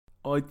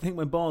I think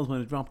my balls might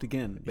have dropped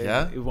again.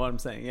 Yeah? Is what I'm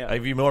saying, yeah.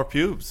 Have you more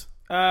pubes?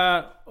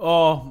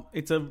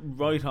 It's a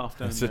write-off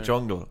down It's there. a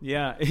jungle.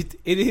 Yeah, it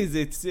is.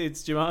 It's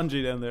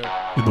Jumanji down there.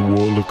 In the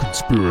world of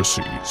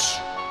conspiracies,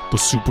 the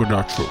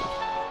supernatural,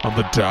 and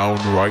the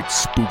downright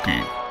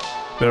spooky,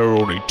 there are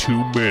only two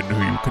men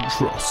who you can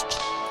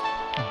trust.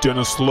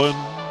 Dennis Lynn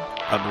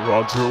and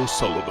Roger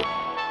O'Sullivan.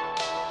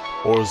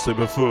 Or as they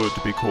prefer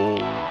to be called,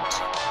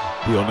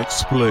 the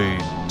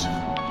Unexplained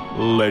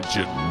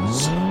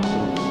Legends.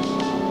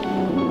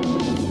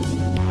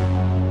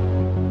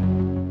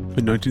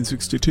 In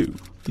 1962,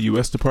 the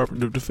US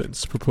Department of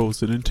Defense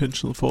proposed an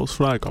intentional false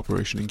flag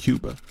operation in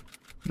Cuba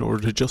in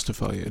order to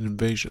justify an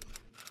invasion.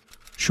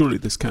 Surely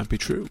this can't be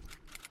true.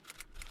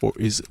 Or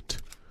is it?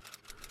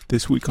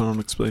 This week on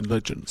Unexplained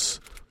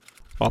Legends,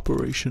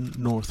 Operation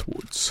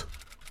Northwoods.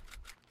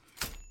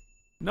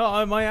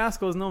 No, my ass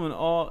goes numb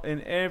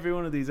in every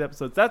one of these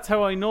episodes. That's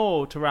how I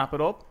know to wrap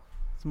it up.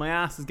 So my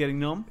ass is getting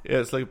numb. Yeah,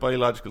 it's like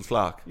biological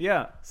clock.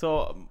 Yeah.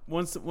 So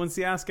once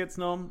the ass gets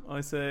numb, I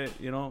say,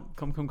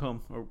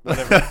 come, or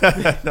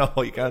whatever.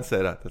 No, you can't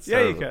say that. That's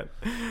terrible. You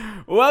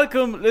can.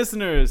 Welcome,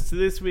 listeners, to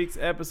this week's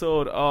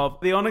episode of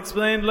The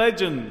Unexplained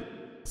Legend.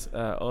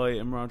 I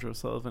am Roger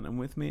O'Sullivan, and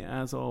with me,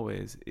 as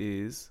always,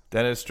 is...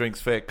 Dennis drinks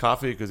fake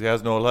coffee because he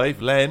has no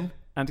life. Len.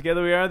 And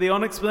together we are The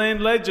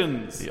Unexplained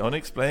Legends. The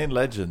Unexplained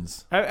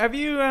Legends. Have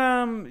you,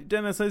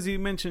 Dennis, as you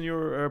mentioned,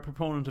 you're a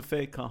proponent of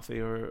fake coffee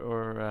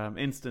or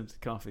instant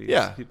coffee,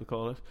 as people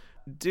call it.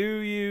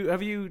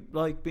 Have you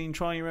been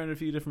trying around a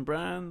few different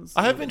brands?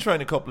 I have been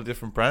trying a couple of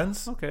different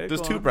brands. Okay,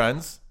 there's two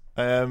brands.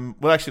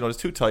 There's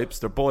two types.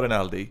 They're both in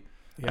Aldi.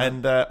 Yeah.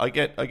 And I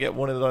get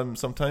one of them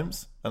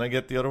sometimes, and I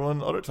get the other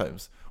one other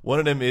times. One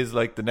of them is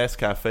like the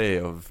Nescafe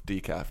of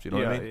decaf. Do you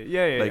know what I mean?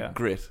 Yeah.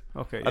 Grit.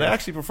 Okay. And I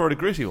actually prefer the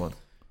gritty one.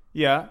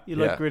 Yeah, you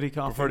like gritty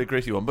coffee. Prefer the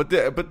gritty one. But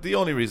the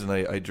only reason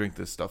I drink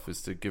this stuff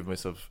is to give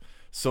myself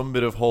some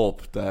bit of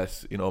hope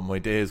that my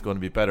day is going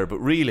to be better. But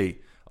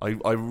really,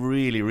 I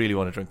really, really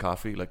want to drink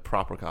coffee, like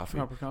proper coffee.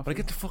 But I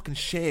get the fucking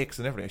shakes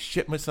and everything. I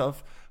shit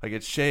myself. I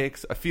get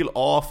shakes. I feel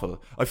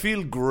awful. I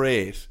feel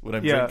great when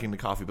I'm drinking the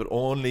coffee, but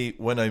only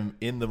when I'm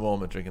in the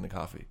moment drinking the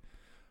coffee.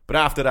 But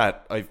after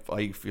that, I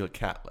feel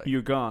cat-like.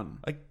 You're gone.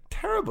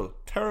 Terrible.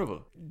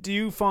 Do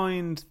you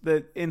find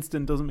that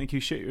instant doesn't make you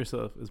shit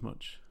yourself as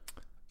much?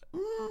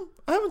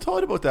 I haven't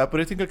thought about that,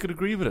 but I think I could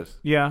agree with it.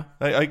 Yeah.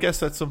 I guess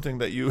that's something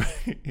that you're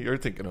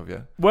thinking of,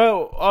 yeah?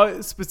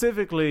 Well,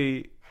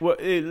 specifically...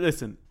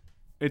 listen,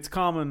 it's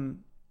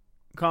common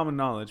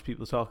knowledge.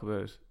 People talk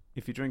about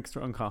if you drink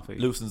strong coffee,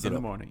 loosens in it the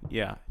up. morning.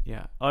 Yeah.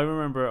 I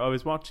remember I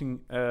was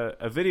watching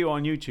a video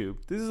on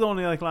YouTube. This is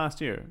only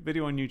last year.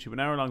 Video on YouTube, an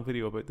hour-long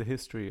video about the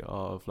history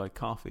of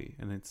coffee,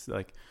 and it's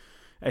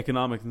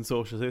economic and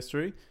social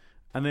history.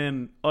 And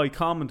then I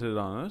commented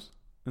on it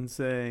and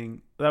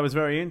saying that was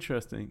very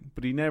interesting,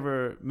 but he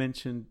never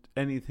mentioned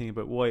anything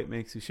about why it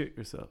makes you shit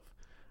yourself.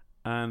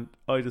 And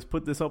I just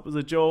put this up as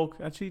a joke.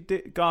 Actually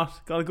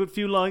got a good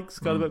few likes,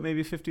 got about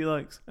maybe 50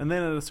 likes. And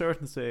then at a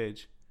certain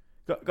stage,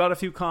 got a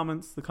few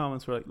comments. The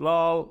comments were like,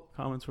 lol.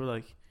 Comments were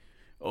like,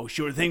 oh,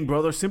 sure thing,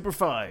 brother,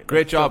 simplify.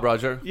 Great job,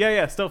 Roger.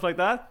 Yeah, stuff like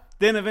that.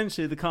 Then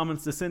eventually the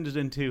comments descended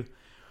into,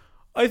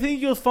 I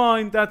think you'll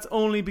find that's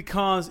only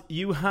because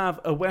you have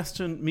a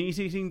Western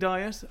meat-eating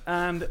diet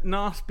and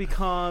not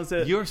because...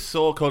 You're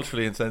so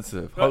culturally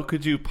insensitive. How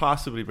could you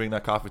possibly bring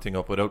that coffee thing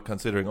up without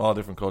considering all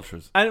different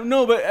cultures?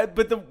 No,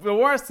 but the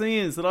worst thing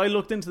is that I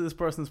looked into this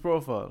person's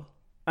profile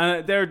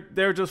and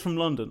they're just from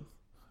London.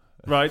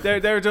 Right?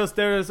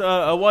 There's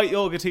a white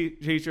yoga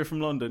teacher from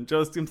London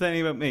just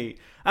complaining about me.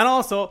 And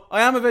also,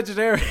 I am a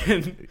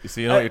vegetarian. So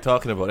you know what you're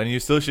talking about, and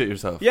you still shit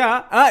yourself.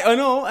 Yeah, I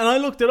know, and I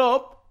looked it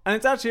up. And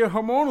it's actually a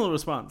hormonal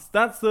response.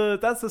 That's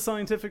the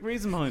scientific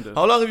reason behind it.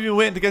 How long have you been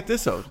waiting to get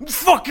this out?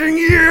 Fucking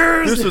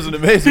years! This was an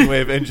amazing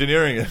way of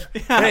engineering it.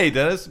 Yeah. Hey,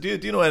 Dennis, do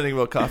you know anything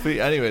about coffee?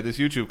 Anyway, this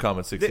YouTube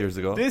comment 6 years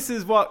ago. This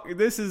is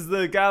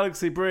the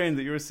galaxy brain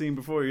that you were seeing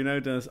before,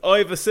 Dennis.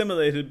 I've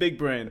assimilated Big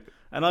Brain,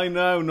 and I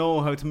now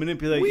know how to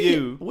manipulate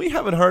you. We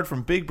haven't heard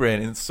from Big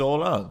Brain in so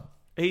long.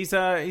 He's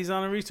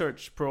on a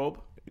research probe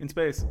in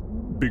space.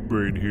 Big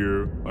Brain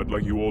here. I'd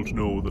like you all to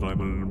know that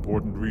I'm on an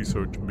important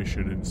research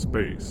mission in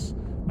space.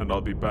 And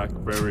I'll be back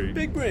very...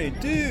 Big Brain,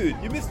 dude,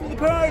 you're missing the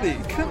party.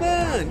 Come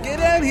on, get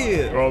out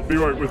here. I'll be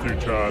right with you,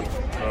 Chad.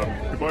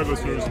 Goodbye,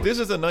 listeners. This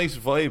is a nice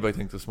vibe, I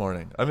think, this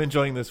morning. I'm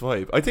enjoying this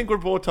vibe. I think we're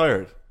both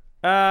tired.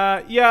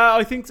 Yeah,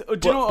 I think so.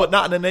 But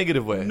not in a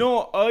negative way.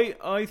 No,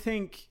 I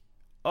think...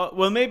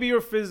 well, maybe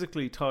you're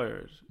physically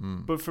tired,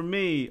 but for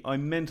me,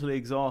 I'm mentally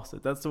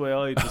exhausted. That's the way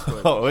I describe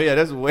it. Oh, yeah,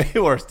 that's way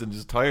worse than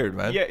just tired,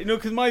 man. Yeah,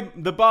 because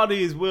the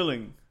body is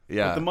willing.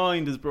 Yeah. But the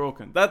mind is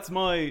broken. That's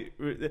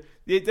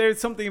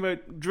there's something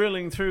about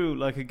drilling through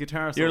like a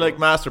guitar solo. You're like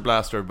Master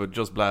Blaster, but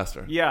just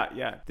Blaster.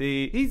 Yeah.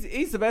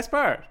 He's the best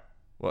part.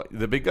 What,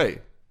 the big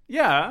guy?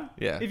 Yeah.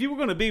 Yeah. If you were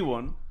going to be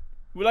one,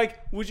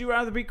 would you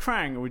rather be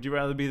Krang or would you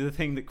rather be the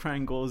thing that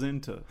Krang goes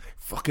into?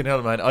 Fucking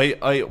hell, man.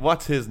 I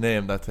what's his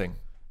name, that thing?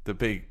 The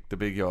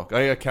big yolk.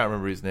 I can't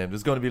remember his name.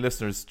 There's going to be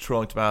listeners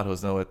throwing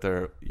tomatoes now at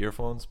their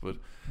earphones, but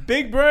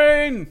Big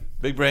Brain,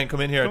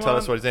 come in here and Come tell on.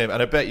 us what his name.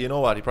 And I bet you know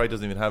what, he probably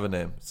doesn't even have a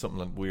name. Something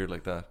like weird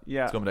like that.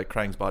 Yeah. It's going to be like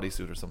Krang's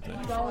bodysuit or something.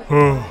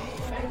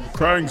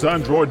 Krang's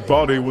android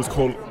body was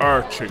called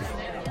Archie.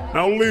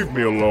 Now leave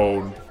me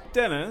alone.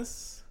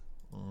 Dennis.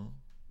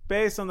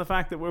 Based on the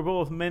fact that we're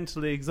both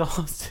mentally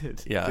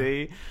exhausted,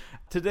 Yeah.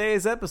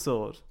 Today's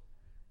episode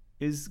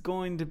is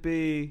going to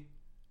be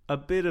a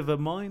bit of a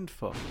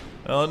mindfuck.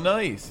 Oh,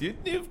 nice. You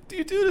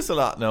do this a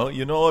lot now.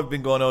 You know I've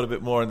been going out a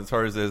bit more on the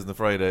Thursdays and the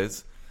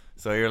Fridays.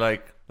 So you're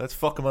like, let's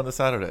fuck him on the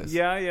Saturdays.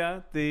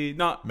 Yeah.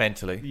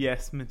 Mentally.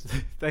 Yes,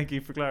 mentally. Thank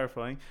you for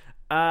clarifying.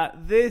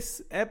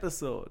 This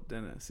episode,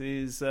 Dennis,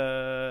 is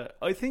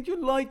I think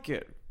you'll like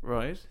it,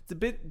 right? It's a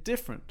bit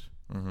different.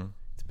 Mm-hmm.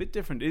 It's a bit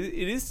different.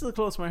 It is still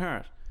close to my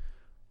heart,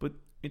 but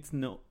it's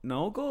no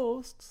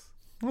ghosts,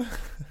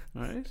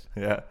 right?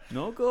 Yeah.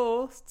 No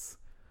ghosts.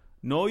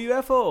 No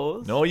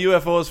UFOs. No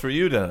UFOs for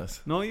you, Dennis.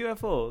 No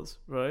UFOs,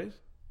 right?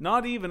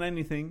 Not even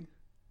anything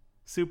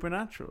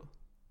supernatural.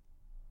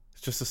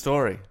 It's just a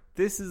story.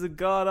 This is a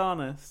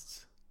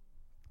God-honest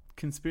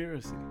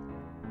conspiracy.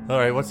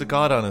 Alright, what's a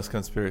God-honest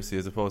conspiracy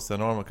as opposed to a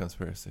normal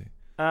conspiracy?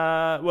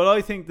 Well,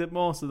 I think that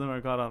most of them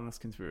are God-honest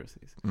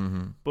conspiracies.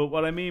 Mm-hmm. But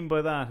what I mean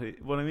by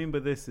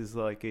this is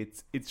like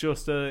it's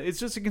just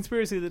a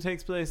conspiracy that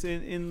takes place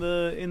in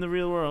the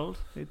real world.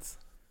 It's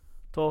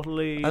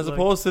totally As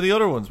opposed to the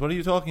other ones. What are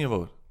you talking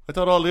about? I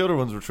thought all the other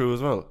ones were true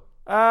as well.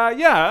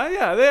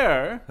 Yeah, they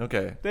are.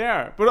 Okay. They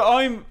are. But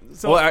I'm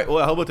so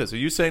Well, how about this? Are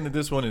you saying that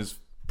this one is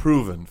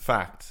proven,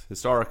 fact,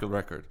 historical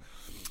record?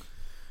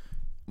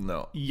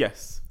 No.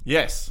 Yes.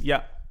 Yes.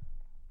 Yeah.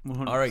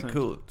 100%. All right,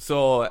 cool.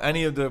 So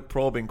any of the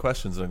probing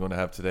questions I'm going to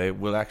have today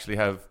will actually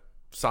have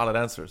solid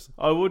answers.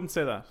 I wouldn't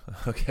say that.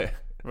 Okay.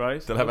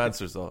 Right? They'll have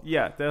answers though.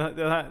 Yeah,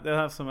 they'll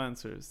have some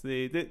answers.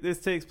 This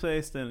takes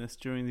place, Dennis,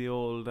 during the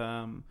old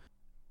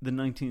the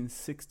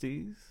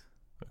 1960s.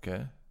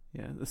 Okay.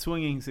 Yeah, the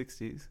swinging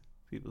 60s,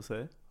 people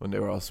say. When they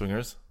were all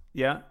swingers.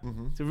 Yeah.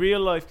 Mm-hmm. It's a real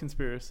life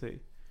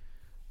conspiracy.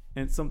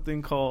 And it's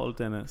something called,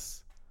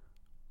 Dennis,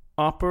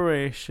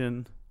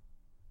 Operation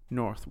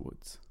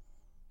Northwoods.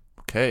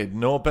 Okay,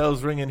 no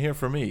bells ringing here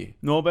for me.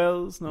 No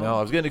bells? No,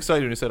 I was getting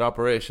excited when you said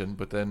operation,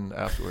 but then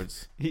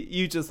afterwards.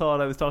 You just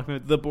thought I was talking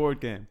about the board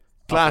game.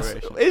 Class.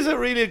 Operation. Is it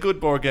really a good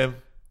board game?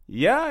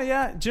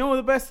 Yeah. Do you know what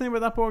the best thing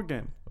about that board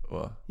game?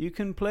 What? You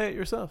can play it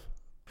yourself.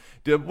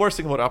 The worst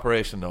thing about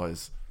operation though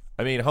is,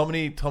 I mean, how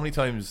many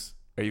times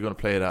are you going to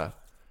play that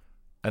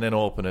and then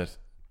open it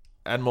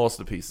and most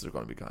of the pieces are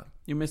going to be gone?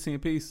 You're missing a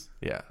piece.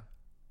 Yeah.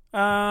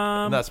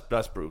 And that's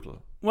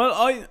brutal.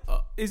 Well,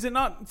 is it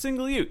not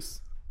single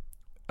use?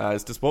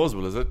 It's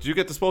disposable, is it? Do you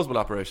get disposable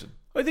operation?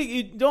 I think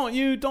you don't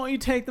you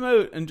take them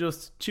out and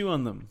just chew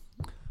on them.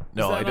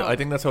 No, I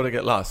think that's how they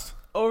get lost.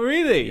 Oh,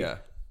 really? Yeah.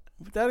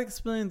 That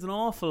explains an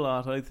awful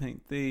lot, I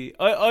think.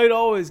 I'd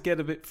always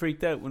get a bit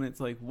freaked out when it's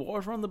like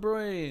water on the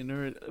brain.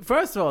 Or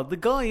first of all, the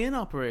guy in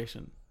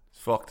operation,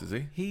 Fucked, is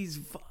he?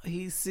 he's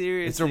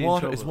seriously Is there in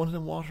water? trouble. Is one of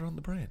them water on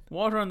the brain?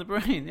 Water on the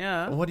brain,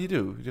 yeah. And what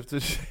do? You have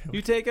to.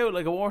 You take out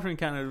like a watering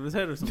can out of his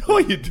head or something. No,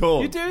 you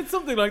don't. You do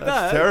something like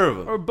That's that.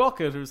 terrible. Or a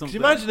bucket or something.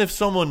 Could you imagine if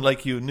someone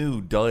like you knew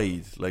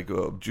died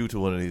due to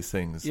one of these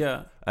things?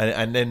 Yeah.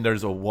 And then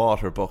there's a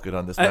water bucket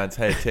on this man's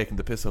head taking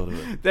the piss out of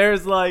it.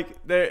 There's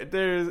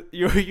there's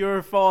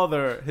your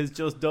father has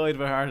just died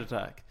of a heart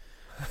attack,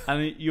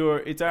 and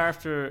it's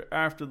after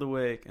the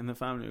wake, and the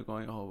family are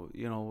going, oh,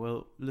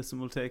 well, listen,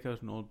 we'll take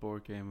out an old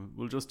board game.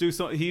 We'll just do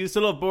something. He used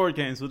to love board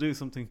games. We'll do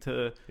something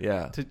to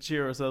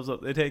cheer ourselves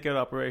up. They take out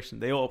Operation.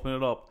 They open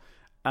it up,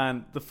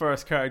 and the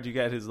first card you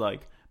get is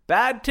like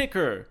bad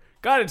ticker.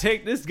 Gotta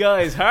take this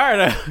guy's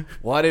heart out.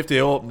 What if they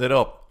opened it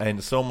up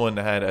and someone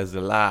had, as a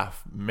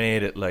laugh,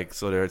 made it like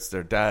so it's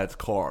their dad's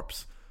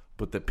corpse,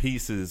 but the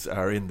pieces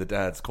are in the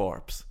dad's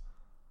corpse?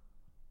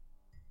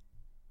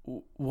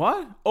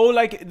 What? Oh,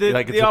 like the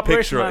Like it's the a Operation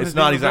picture. Man It's has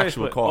not been his replaced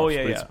actual with- corpse. Oh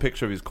yeah, but it's yeah. a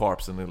picture of his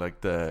corpse and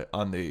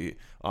on the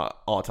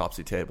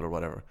autopsy table or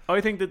whatever. I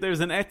think that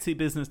there's an Etsy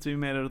business to be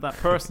made out of that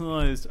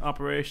personalized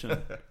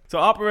operation. So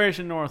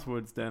Operation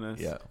Northwoods, Dennis.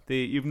 Yeah.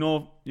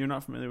 You're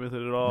not familiar with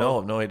it at all. No,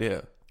 no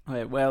idea.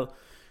 Okay, well,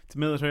 it's a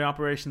military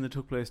operation that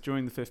took place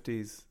during the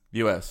 50s.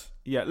 US.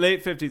 Yeah,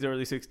 late 50s,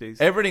 early 60s.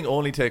 Everything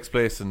only takes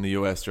place in the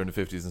US during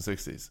the 50s and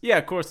 60s. Yeah,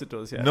 of course it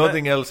does. Yeah,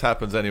 Nothing else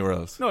happens anywhere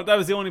else. No, that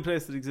was the only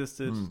place that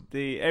existed.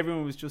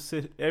 Everyone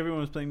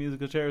was playing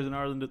musical chairs in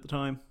Ireland at the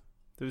time.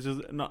 There was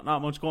just not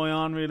much going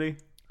on really.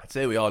 I'd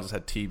say we all just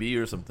had TB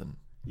or something.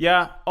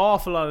 Yeah,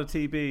 awful lot of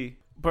TB.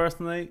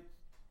 Personally,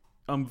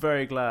 I'm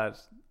very glad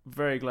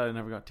I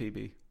never got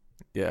TB.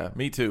 Yeah,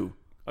 me too.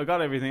 I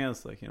got everything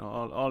else, like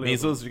all the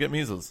Measles? Did you get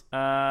measles?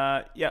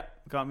 yeah,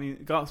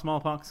 got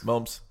smallpox,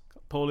 Mumps?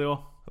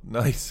 polio.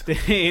 Nice.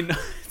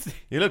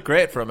 You look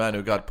great for a man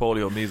who got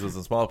polio, measles,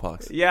 and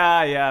smallpox.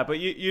 Yeah, but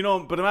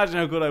but imagine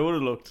how good I would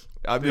have looked.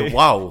 I mean,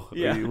 wow.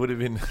 Yeah. You would have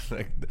been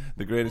like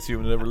the greatest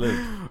human that ever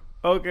lived.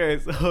 Okay,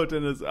 so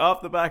Dennis,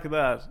 off the back of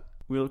that,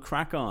 we'll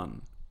crack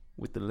on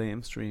with the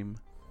lamestream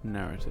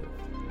narrative.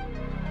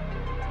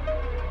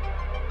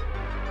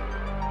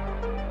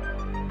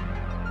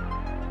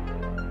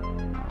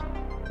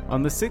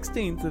 On the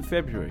 16th of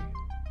February,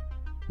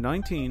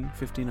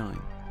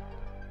 1959,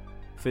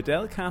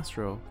 Fidel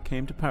Castro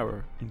came to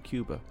power in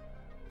Cuba.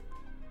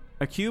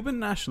 A Cuban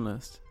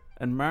nationalist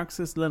and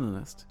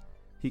Marxist-Leninist,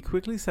 he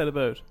quickly set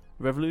about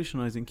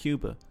revolutionizing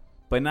Cuba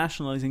by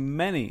nationalizing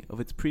many of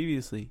its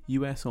previously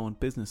US-owned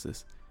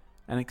businesses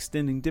and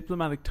extending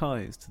diplomatic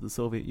ties to the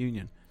Soviet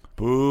Union.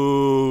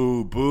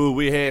 Boo, boo,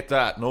 we hate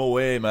that. No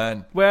way,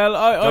 man. Well,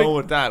 Go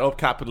with that, up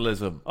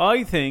capitalism.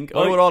 I think...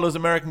 What about all those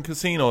American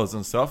casinos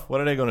and stuff?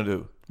 What are they going to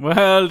do?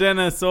 Well,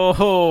 Dennis,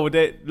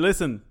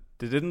 listen,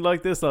 they didn't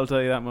like this, I'll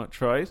tell you that much,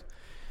 right?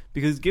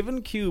 Because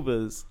given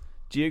Cuba's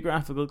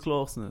geographical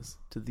closeness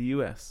to the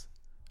US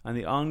and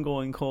the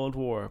ongoing Cold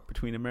War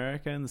between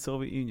America and the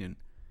Soviet Union,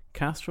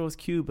 Castro's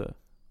Cuba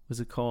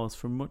was a cause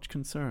for much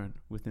concern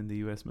within the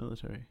US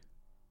military.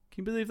 Can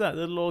you believe that?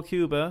 Little old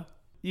Cuba,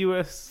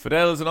 US...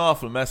 Fidel is an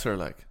awful messer,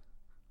 like.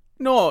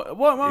 No,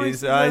 what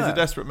He's a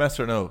desperate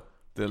messer now.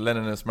 The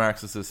Leninist,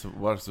 Marxist,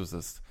 what was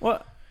this?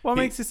 What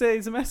makes you say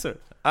he's a messer?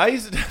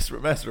 He's a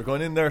desperate messer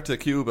going in there to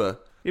Cuba.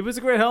 It was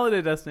a great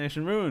holiday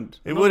destination, ruined.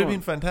 It would have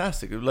been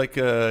fantastic. It would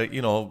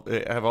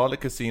have all the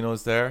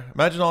casinos there.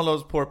 Imagine all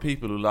those poor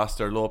people who lost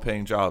their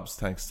low-paying jobs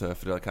thanks to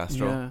Fidel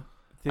Castro.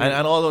 Yeah.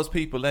 And all those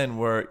people then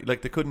were,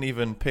 like, they couldn't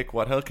even pick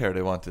what healthcare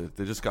they wanted.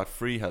 They just got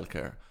free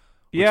healthcare.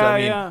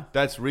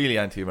 That's really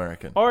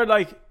anti-American. Or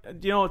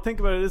think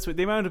about it this way: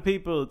 the amount of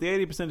people, the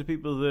 80% of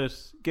people that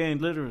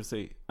gained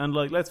literacy, and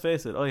let's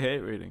face it, I hate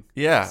reading.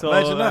 Yeah, so,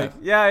 imagine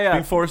that. Yeah,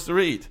 being forced to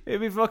read.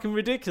 It'd be fucking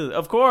ridiculous.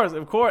 Of course,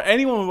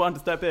 anyone would want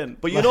to step in.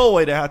 But you know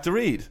why they had to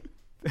read?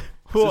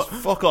 Just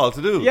fuck all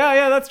to do.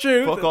 Yeah, that's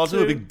true. Fuck all to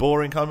do. A big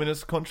boring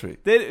communist country.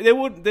 They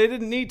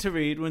didn't need to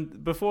read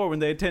when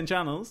they had 10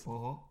 channels.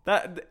 Uh-huh.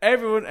 That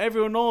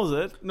everyone knows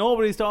it.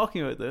 Nobody's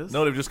talking about this.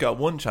 No, they've just got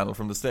one channel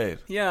from the state.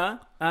 Yeah,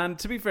 and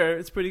to be fair,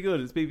 it's pretty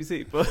good. It's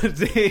BBC. But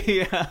do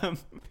you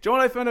know what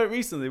I found out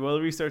recently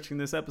while researching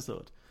this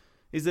episode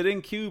is that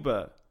in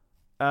Cuba,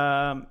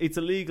 it's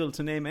illegal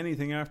to name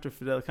anything after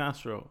Fidel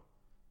Castro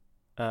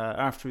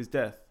after his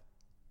death,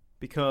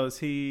 because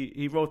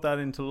he wrote that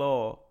into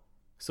law.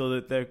 So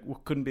that there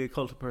couldn't be a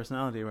cult of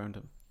personality around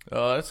him.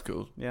 Oh, that's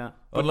cool. Yeah.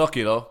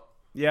 Unlucky though.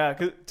 Yeah,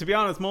 cause, to be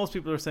honest, most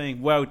people are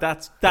saying, wow,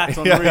 that's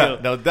unreal. Yeah,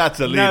 no, that's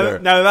a leader.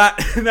 Now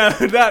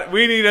that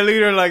we need a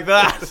leader like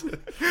that.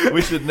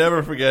 We should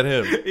never forget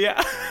him.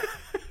 Yeah.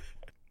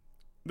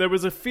 There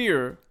was a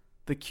fear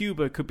that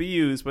Cuba could be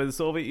used by the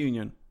Soviet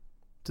Union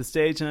to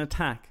stage an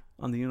attack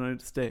on the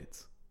United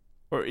States,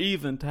 or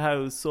even to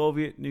house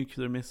Soviet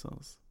nuclear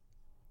missiles.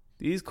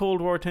 These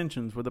Cold War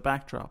tensions were the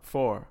backdrop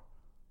for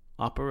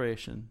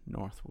Operation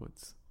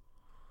Northwoods.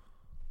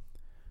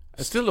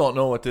 I still don't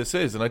know what this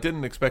is, and I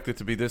didn't expect it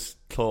to be this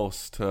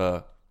close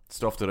to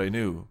stuff that I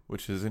knew,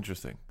 which is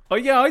interesting. Oh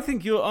yeah, I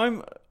think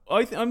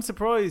I'm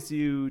surprised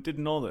you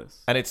didn't know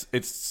this. And it's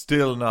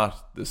still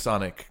not the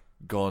sonic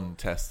gun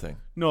test thing.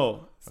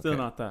 No, still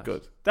not that.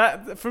 Good.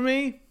 That for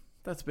me,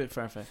 that's a bit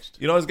far fetched.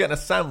 You know, I was getting a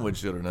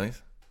sandwich the other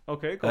night.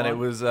 Okay, go on. And it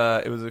was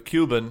a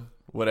Cuban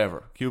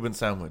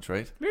sandwich,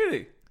 right?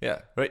 Really?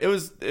 Yeah, right. It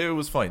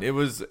was fine.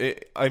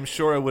 I'm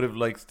sure I would have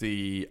liked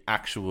the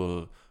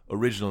actual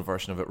original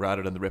version of it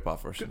rather than the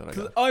rip-off version that I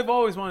got. I've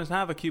always wanted to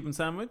have a Cuban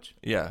sandwich.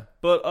 Yeah,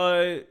 but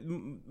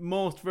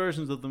most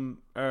versions of them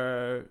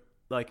are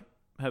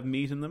have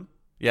meat in them.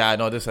 Yeah,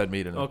 no, this had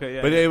meat in it. Okay,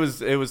 yeah. But it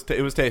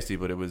was tasty,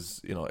 but it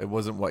was it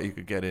wasn't what you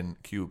could get in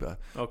Cuba.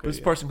 Okay. But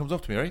this person comes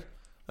up to me, right?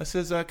 I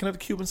says, "Can I have a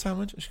Cuban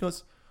sandwich?" And she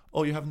goes,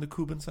 "Oh, you're having the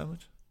Cuban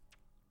sandwich?"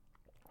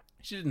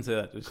 She didn't say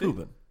that, did she?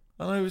 Cuban,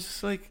 and I was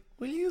just like,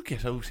 will you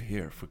get out of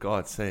here, for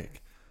God's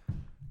sake?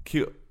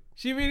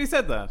 She really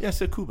said that? Yeah, I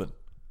said Cuban.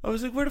 I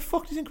was like, where the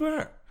fuck do you think we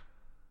are?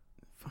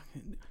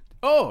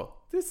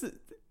 This is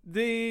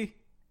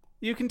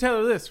you can tell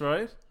her this,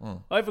 right?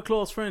 Mm. I have a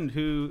close friend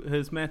who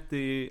has met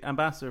the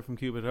ambassador from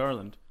Cuba to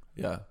Ireland.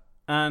 Yeah.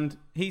 And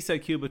he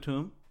said Cuba to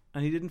him,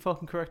 and he didn't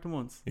fucking correct him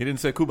once. He didn't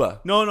say Cuba?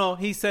 No,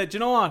 he said, you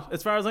know what?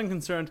 As far as I'm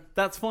concerned,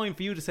 that's fine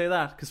for you to say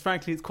that, because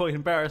frankly, it's quite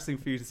embarrassing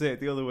for you to say it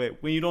the other way,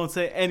 when you don't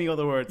say any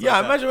other words. Yeah,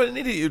 like imagine what an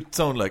idiot you'd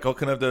sound like. Oh,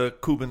 can I have the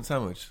Cuban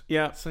sandwich?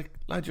 Yeah. It's like,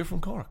 lad, you're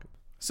from Cork.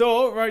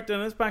 So, right,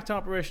 Dennis, back to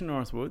Operation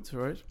Northwoods,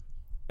 right?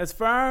 As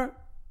far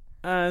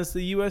as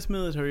the US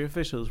military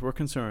officials were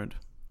concerned,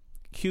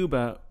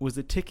 Cuba was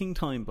a ticking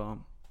time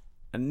bomb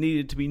and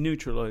needed to be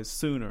neutralized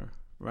sooner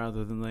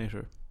rather than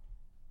later.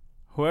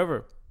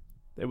 However,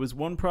 there was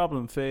one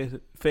problem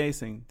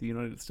facing the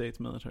United States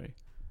military,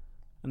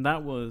 and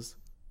that was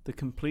the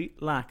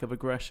complete lack of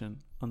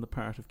aggression on the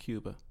part of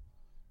Cuba.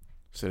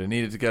 So they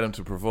needed to get them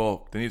to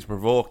provoke. They needed to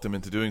provoke them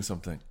into doing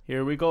something.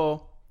 Here we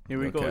go.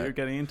 You're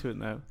getting into it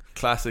now.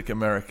 Classic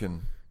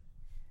American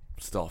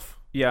stuff.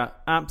 Yeah,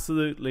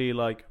 absolutely,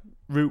 like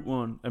Route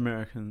 1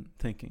 American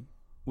thinking.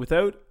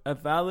 Without a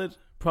valid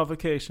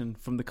provocation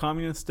from the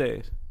communist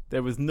state,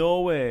 there was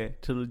no way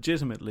to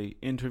legitimately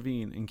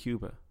intervene in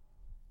Cuba.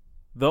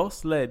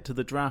 Thus led to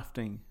the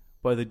drafting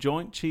by the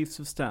Joint Chiefs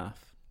of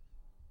Staff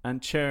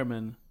and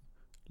Chairman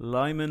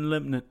Lyman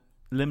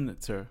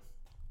Limnitzer.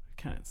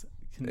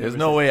 There's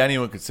no way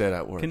anyone could say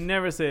that word. Can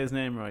never say his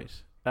name right.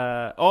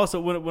 Also,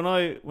 when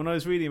I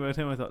was reading about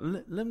him, I thought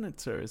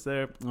Limnitzer is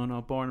there. Oh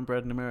no, born and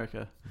bred in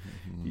America.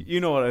 You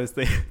know what I was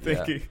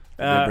thinking.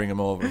 Yeah. They bring him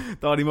over.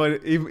 Thought he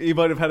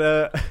might have had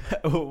a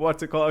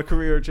what's it called, a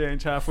career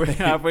change halfway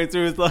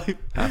through his life.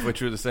 Halfway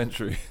through the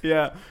century.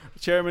 Yeah,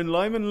 Chairman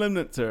Lyman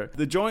Limnitzer,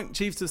 the Joint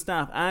Chiefs of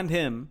Staff, and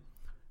him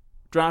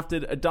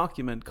drafted a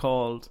document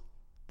called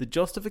 "The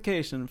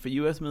Justification for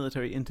U.S.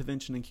 Military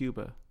Intervention in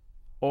Cuba,"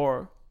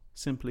 or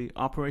simply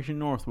Operation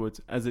Northwoods,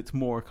 as it's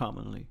more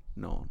commonly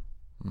known.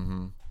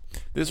 Mm-hmm.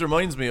 This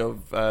reminds me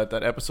of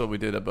that episode we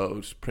did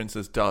about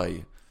Princess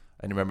Di.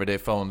 And remember, they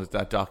found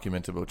that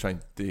document about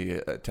the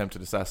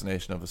attempted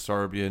assassination of a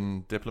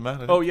Serbian diplomat. I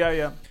think. Oh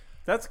yeah,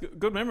 that's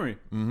good memory.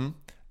 Mm-hmm.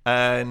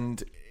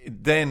 And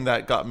then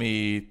that got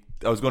me.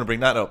 I was going to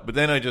bring that up, but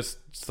then I just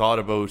thought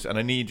about, and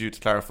I need you to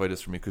clarify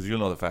this for me because you'll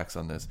know the facts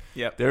on this.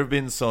 Yeah, there have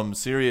been some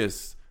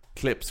serious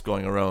clips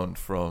going around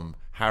from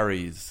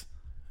Harry's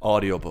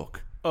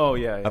audiobook. Oh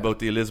yeah. About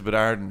the Elizabeth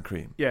Arden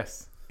cream.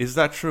 Yes. Is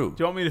that true?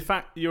 Do you want me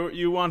to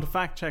you want a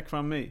fact check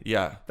from me?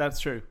 Yeah.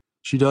 That's true.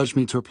 She'd urged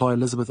me to apply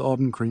Elizabeth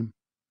Arden cream.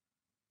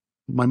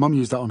 My mum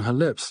used that on her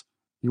lips.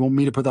 You want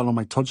me to put that on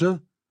my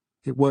todger?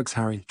 It works,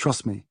 Harry.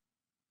 Trust me.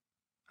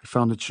 I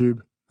found a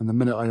tube, and the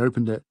minute I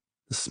opened it,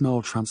 the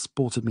smell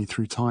transported me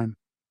through time.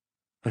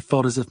 I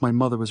felt as if my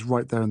mother was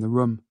right there in the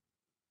room.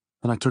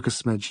 Then I took a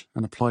smidge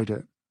and applied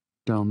it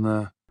down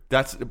there.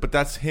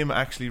 That's him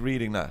actually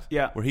reading that.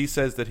 Yeah. Where he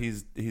says that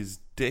his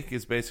dick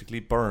is basically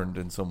burned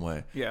in some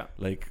way. Yeah.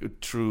 Like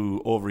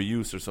through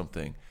overuse or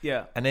something.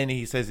 Yeah. And then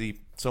he says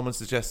someone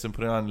suggests him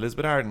putting on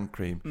Elizabeth Arden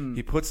cream.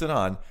 He puts it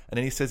on, and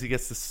then he says he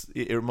gets this.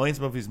 It reminds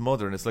him of his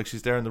mother, and it's like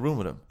she's there in the room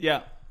with him.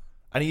 Yeah.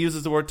 And he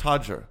uses the word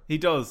todger. He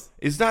does.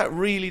 Is that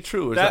really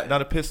true, or is that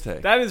not a piss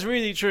take? That is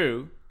really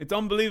true. It's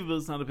unbelievable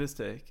it's not a piss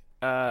take.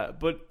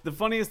 But the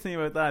funniest thing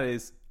about that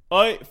is,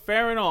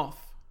 fair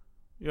enough.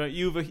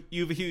 You've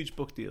a huge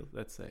book deal,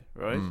 let's say,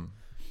 right?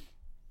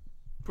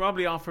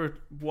 Probably offered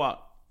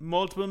what,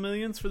 multiple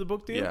millions for the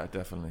book deal? Yeah,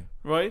 definitely.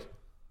 Right?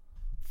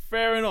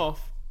 Fair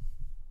enough.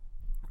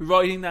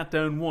 Writing that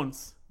down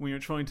once when you're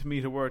trying to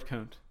meet a word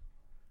count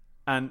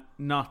and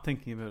not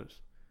thinking about it,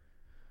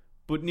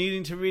 but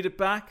needing to read it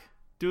back,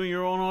 doing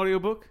your own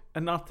audiobook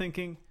and not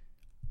thinking,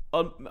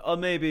 I'll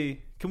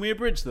maybe, can we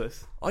abridge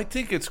this? I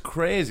think it's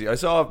crazy. I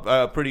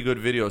saw a pretty good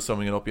video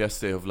summing it up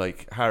yesterday of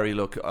like, Harry,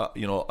 look,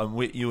 I'm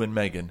with you and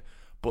Meghan,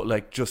 but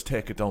like, just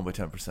take it down by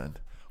 10%.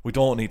 We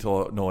don't need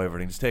to know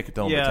everything. Just take it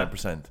down by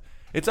 10%.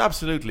 It's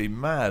absolutely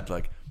mad.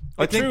 Like,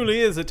 it truly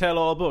is a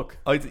tell-all book.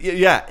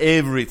 Yeah,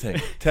 everything.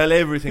 Tell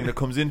everything that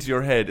comes into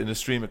your head in a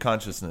stream of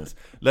consciousness.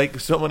 Like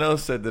someone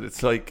else said that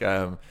it's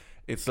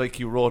like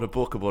you wrote a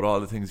book about all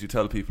the things you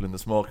tell people in the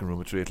smoking room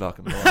at 3 o'clock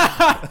in the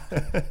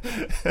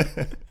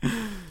morning.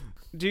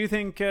 Do you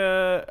think?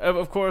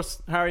 Of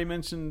course, Harry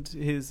mentioned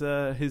his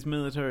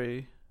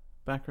military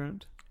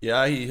background.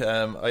 Yeah, he.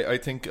 I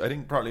think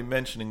probably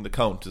mentioning the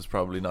Count is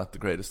probably not the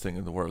greatest thing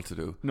in the world to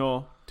do.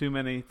 No, too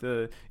many.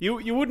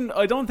 You wouldn't.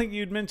 I don't think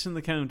you'd mention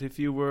the Count if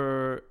you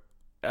were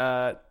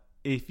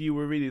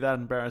really that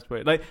embarrassed by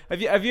it. Like,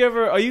 have you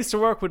ever? I used to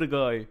work with a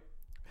guy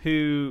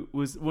who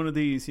was one of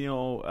these,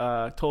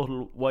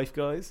 total wife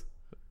guys.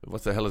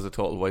 What the hell is a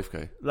total wife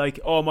guy? Like,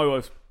 oh, my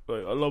wife.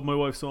 I love my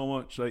wife so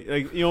much. Like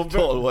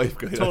total wife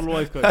guy. Total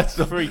wife guy. That's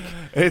a freak.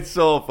 It's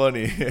so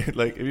funny.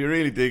 Like, if you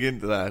really dig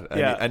into that,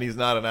 and he's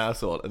not an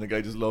asshole, and the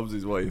guy just loves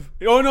his wife.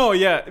 Oh no,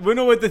 yeah. But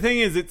no, what the thing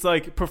is, it's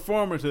like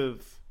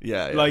performative.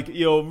 Yeah. Like,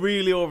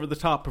 really over the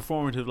top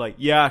performative. Like,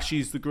 yeah,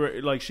 she's the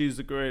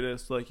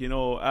greatest. Like,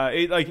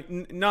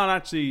 not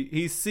actually.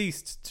 He's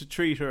ceased to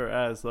treat her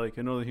as like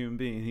another human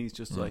being. He's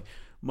just like,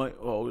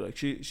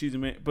 she's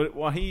amazing. But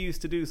what he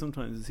used to do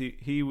sometimes is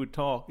he would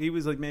talk. He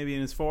was like maybe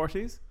in his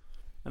 40s.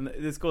 And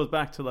this goes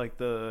back to like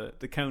the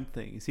Count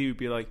thing. He would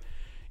be like,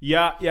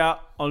 yeah,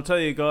 I'll tell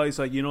you guys,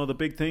 like, the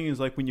big thing is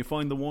like when you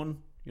find the one,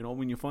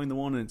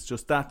 and it's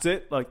just, that's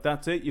it,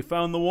 you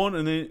found the one,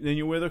 and then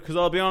you're with her. Because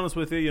I'll be honest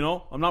with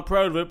you, I'm not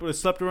proud of it, but I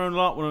slept around a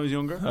lot when I was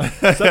younger.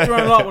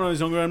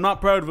 I'm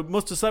not proud of it.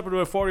 Must have slept with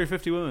about 40 or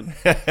 50 women.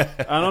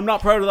 And I'm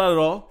not proud of that at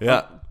all.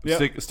 Yeah.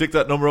 Stick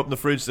that number up in the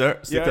fridge there.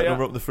 Stick that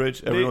number up in the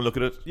fridge. Everyone look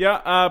at it.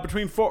 Yeah,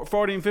 between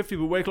 40 and 50,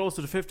 but way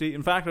closer to 50.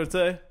 In fact, I'd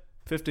say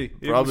 50.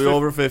 Probably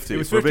over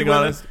 50. If we're being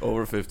honest,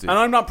 over 50. And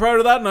I'm not proud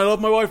of that, and I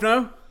love my wife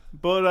now.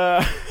 But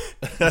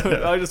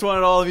I just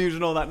wanted all of you to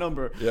know that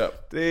number. Yeah.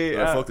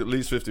 I fucked at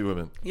least 50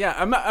 women.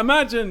 Yeah.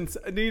 Imagine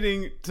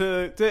needing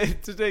to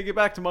take it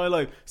back to my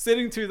life,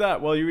 sitting through that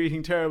while you're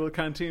eating terrible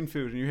canteen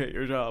food and you hate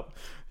your job.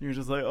 You're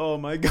just like, oh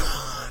my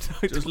god.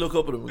 Just look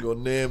up at them and go,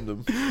 name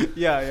them.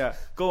 Yeah.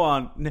 Go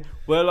on.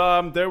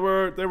 Well, there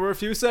were a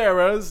few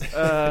Sarahs.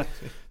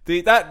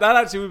 That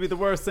actually would be the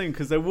worst thing,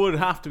 because there would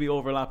have to be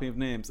overlapping of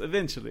names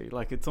eventually,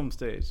 like at some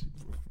stage.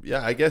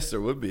 Yeah, I guess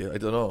there would be. I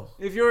don't know.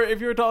 If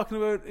you're talking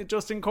about it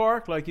just in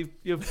Cork, like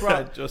you've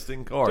probably just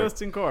in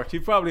Cork,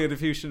 you've probably had a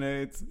few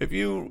Sineads. If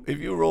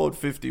you rode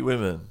 50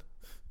 women,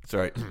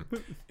 sorry,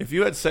 if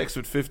you had sex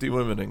with 50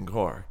 women in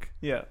Cork,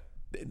 yeah,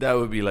 that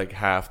would be like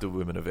half the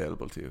women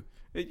available to you.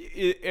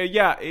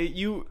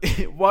 You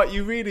what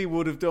you really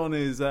would have done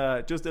is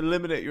just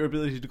eliminate your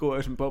ability to go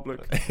out in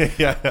public.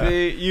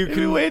 You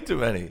can way too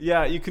many.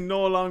 Yeah, you can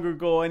no longer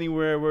go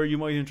anywhere where you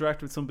might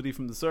interact with somebody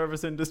from the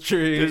service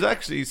industry. There's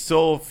actually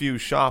so few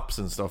shops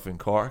and stuff in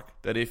Cork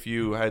that if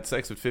you had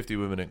sex with 50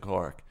 women in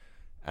Cork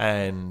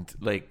and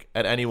like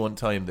at any one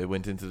time they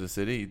went into the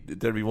city,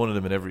 there'd be one of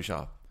them in every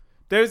shop.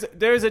 There's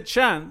a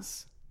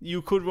chance you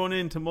could run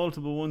into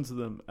multiple ones of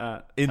them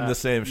in the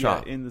same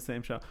shop. Yeah, in the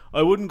same shop.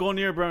 I wouldn't go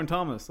near Brown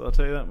Thomas, I'll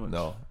tell you that much.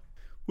 No.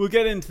 We'll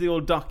get into the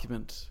old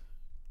document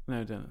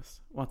now, Dennis.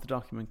 What the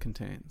document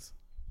contains.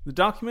 The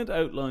document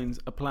outlines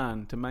a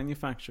plan to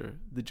manufacture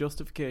the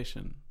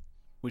justification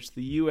which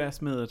the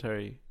US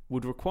military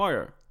would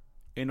require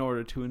in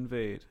order to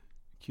invade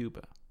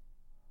Cuba.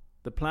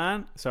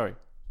 In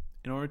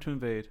order to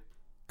invade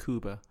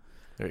Cuba.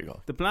 There you go.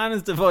 The plan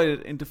is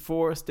divided into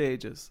 4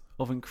 stages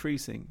of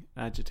increasing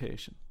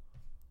agitation.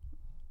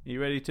 Are you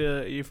ready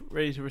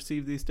to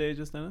receive these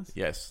stages, Dennis?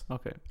 Yes.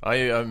 Okay.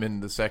 I'm in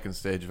the second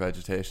stage of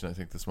agitation, I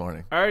think, this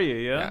morning. Are you?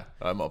 Yeah. Yeah,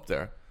 I'm up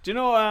there. Do you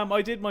know?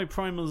 I did my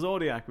primal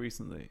zodiac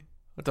recently.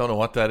 I don't know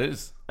what that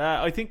is.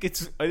 I think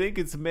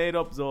it's made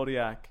up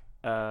zodiac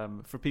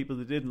for people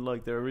that didn't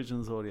like their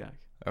original zodiac.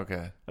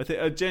 Okay.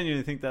 I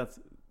genuinely think that's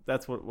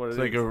what it is. It's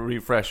like a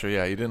refresher.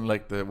 Yeah, you didn't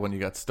like the one you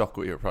got stuck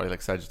with. You're probably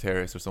like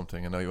Sagittarius or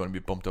something, and now you want to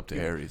be bumped up to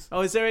Aries. Oh,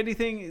 is there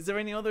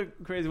any other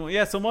crazy one?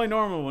 Yeah, so my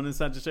normal one is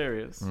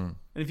Sagittarius.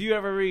 And if you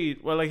ever read,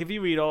 if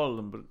you read all of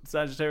them, but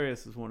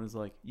Sagittarius is one is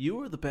like,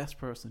 you are the best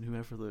person who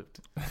ever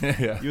lived.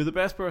 Yeah. You're the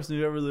best person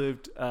who ever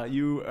lived.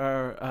 You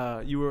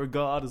are a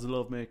god as a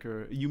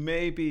lovemaker. You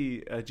may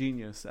be a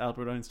genius,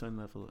 Albert Einstein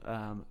level.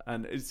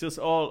 And it's just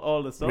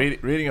all the stuff.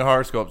 Reading a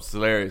horoscope is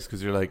hilarious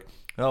because you're like,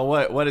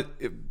 oh,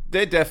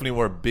 they definitely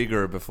were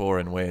bigger before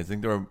in ways. I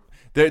think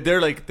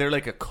they're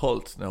like a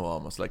cult now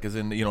almost, like as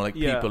in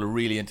people are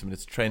really into them.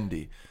 It's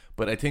trendy.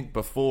 But I think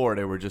before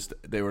they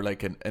were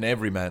like an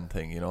everyman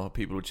thing.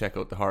 People would check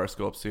out the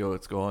horoscope, see how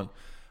it's going.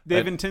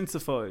 They've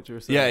intensified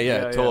or something.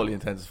 Yeah, totally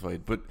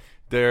intensified. But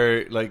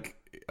they're like,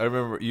 I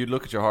remember you'd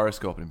look at your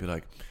horoscope and be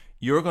like,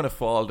 you're going to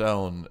fall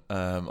down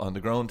on the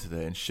ground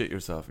today and shit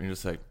yourself, and you're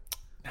just like,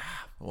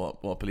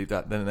 won't believe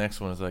that. Then the next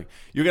one is like,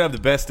 you're gonna have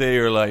the best day of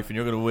your life and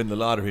you're gonna win the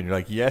lottery, and you're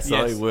like, yes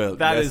I will.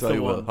 Yes, I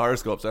will.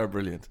 Horoscopes are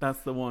brilliant. That's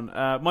the one.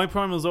 My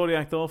primal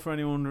zodiac, though, for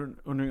anyone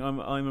wondering,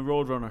 I'm a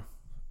road runner.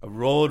 A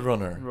road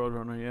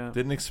runner. Yeah.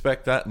 Didn't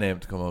expect that name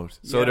to come out.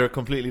 So they're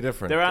completely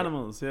different. They're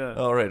animals. Yeah.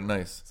 Oh, right,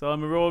 nice. So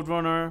I'm a road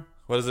runner.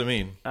 What does it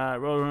mean?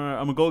 Road runner.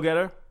 I'm a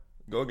go-getter.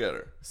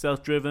 Go-getter.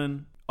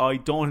 Self-driven. I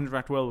don't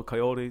interact well with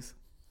coyotes.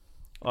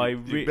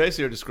 You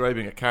basically are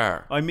describing a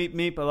car. I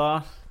meet a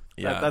lot.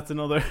 Yeah, that's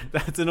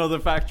another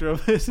factor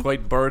of it.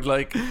 Quite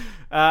bird-like.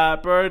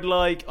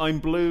 Bird-like. I'm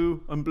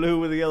blue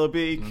with a yellow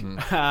beak.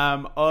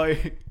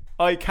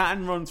 I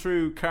can run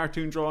through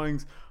cartoon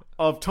drawings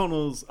of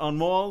tunnels on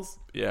walls.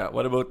 Yeah.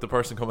 What about the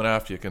person coming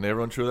after you? Can they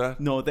run through that?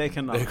 No, they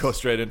cannot. They go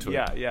straight into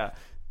it. Yeah.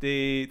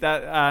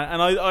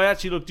 And I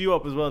actually looked you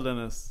up as well,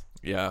 Dennis.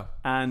 Yeah.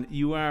 And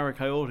you are a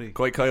coyote.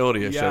 Quite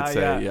coyote, I should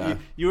say. Yeah.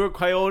 You're a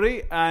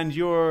coyote, and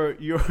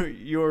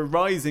your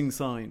rising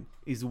sign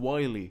is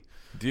wily.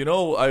 Do you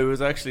know, I was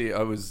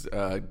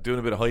doing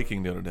a bit of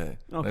hiking the other day,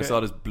 and I saw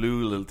this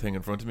blue little thing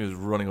in front of me. It was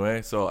running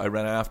away, so I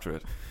ran after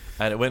it,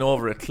 and it went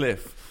over a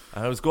cliff,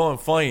 and I was going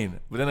fine,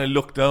 but then I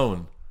looked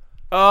down.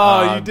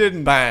 Oh, you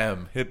didn't.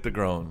 Bam, hit the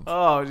ground.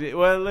 Oh,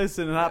 well,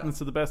 listen, it happens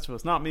to the best of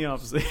us. Not me,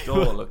 obviously.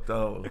 Don't look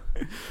down.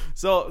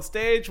 So,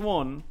 stage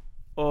 1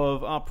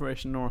 of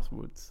Operation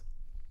Northwoods.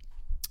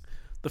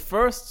 The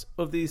first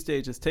of these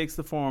stages takes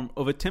the form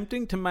of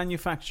attempting to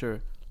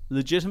manufacture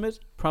legitimate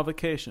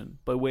provocation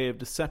by way of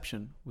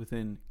deception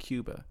within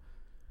Cuba.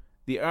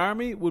 The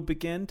army would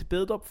begin to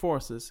build up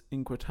forces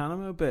in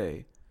Guantanamo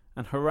Bay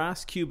and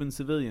harass Cuban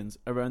civilians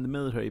around the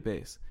military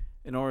base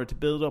in order to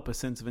build up a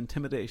sense of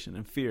intimidation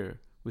and fear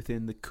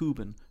within the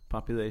Cuban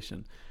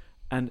population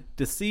and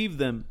deceive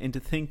them into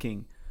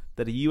thinking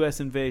that a US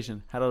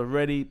invasion had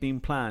already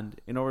been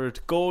planned in order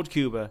to goad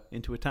Cuba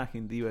into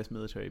attacking the US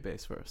military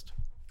base first.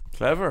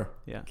 Clever.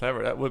 Yeah.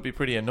 Clever. That would be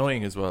pretty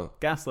annoying as well.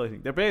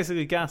 Gaslighting. They're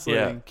basically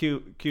gaslighting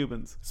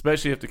Cubans.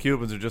 Especially if the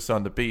Cubans are just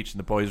on the beach and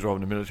the boys are over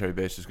on the military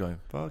base just going,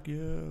 fuck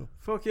you.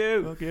 Fuck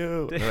you. Fuck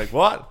you. They're like,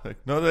 what? Like,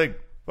 nothing.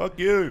 Fuck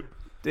you.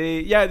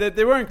 They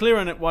weren't clear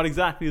on it what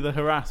exactly the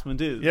harassment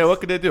is. Yeah, what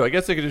could they do? I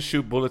guess they could just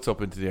shoot bullets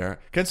up into the air.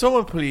 Can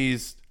someone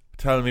please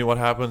tell me what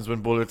happens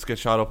when bullets get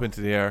shot up into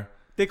the air?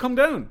 They come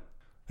down.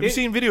 Have you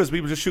seen videos of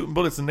people just shooting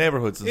bullets in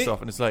neighborhoods and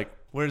stuff, and it's like,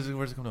 where's it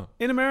come down?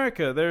 In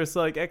America, there's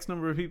like X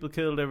number of people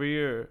killed every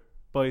year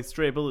by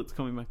stray bullets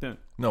coming back down.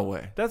 No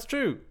way. That's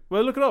true.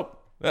 Well, look it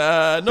up.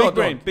 No, Big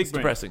Brain. It's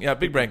depressing. Yeah,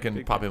 Big Brain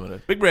can pop in with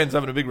it. Big Brain's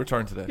having a big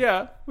return today.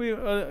 Yeah,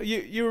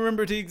 you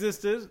remembered he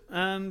existed,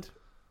 and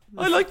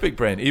I like Big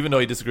Brain, even though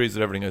he disagrees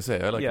with everything I say.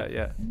 I like him.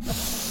 Yeah.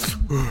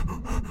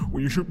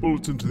 When you shoot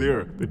bullets into the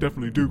air, they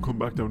definitely do come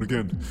back down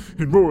again.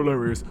 In rural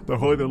areas, they're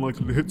highly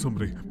unlikely to hit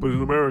somebody, but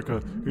in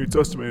America, it's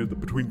estimated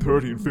that between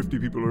 30 and 50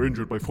 people are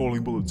injured by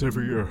falling bullets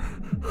every year.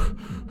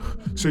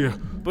 See ya.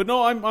 But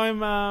no,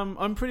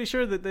 I'm pretty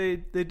sure that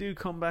they do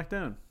come back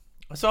down.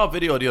 I saw a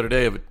video the other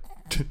day of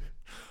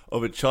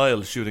a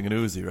child shooting an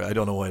Uzi, right? I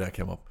don't know why that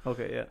came up.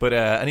 Okay, yeah. But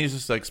and he's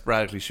just like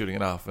sporadically shooting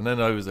it off, and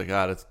then I was like,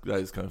 that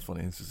is kind of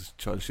funny. It's just a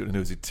child shooting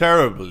an Uzi,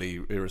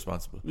 terribly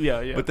irresponsible.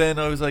 Yeah. But then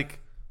I was like,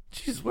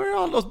 Jesus, where are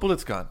all those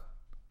bullets gone?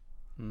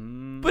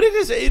 But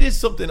it is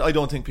something I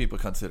don't think people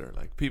consider.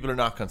 Like, people are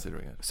not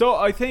considering it. So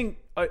I think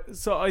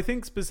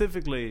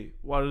specifically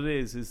what it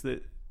is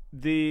that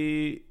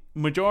the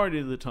majority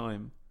of the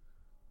time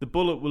the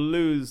bullet will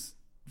lose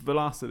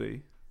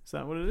velocity. Is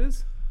that what it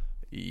is?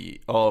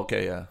 Oh,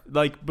 okay, yeah.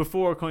 Like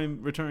before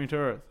returning to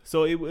Earth,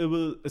 so it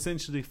will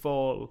essentially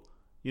fall.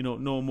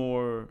 No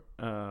more.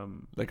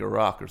 Like a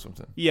rock or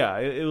something. Yeah,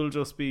 it will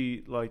just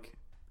be like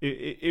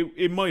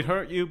it might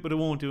hurt you, but it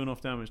won't do enough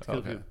damage to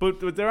kill you.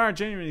 But there are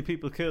genuinely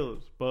people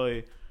killed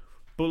by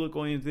bullet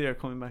going into the air,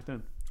 coming back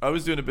down. I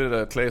was doing a bit of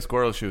a clay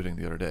squirrel shooting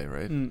the other day,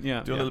 right? Doing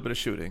a little bit of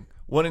shooting.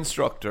 One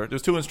instructor,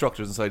 there's two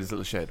instructors inside his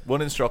little shed.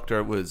 One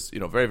instructor was,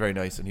 very, very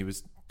nice, and he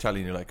was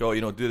telling you like,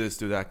 oh, do this,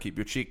 do that, keep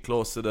your cheek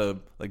close to the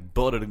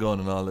butt of the gun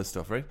and all this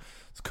stuff, right?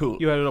 It's cool.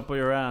 You had it up by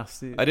your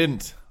ass. I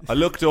didn't. I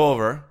looked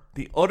over.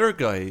 The other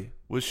guy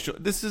was.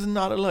 This is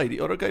not a lie.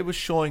 The other guy was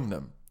showing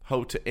them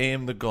how to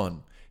aim the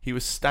gun. He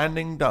was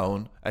standing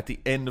down at the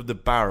end of the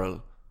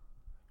barrel,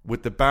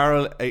 with the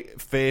barrel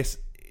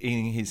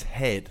facing his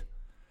head,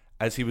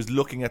 as he was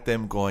looking at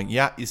them, going,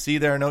 "Yeah, you see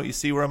there now. You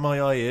see where my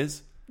eye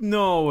is."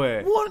 No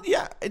way. What?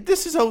 Yeah,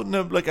 this is out in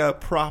a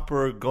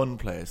proper gun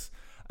place.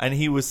 And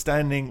he was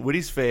standing with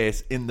his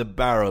face in the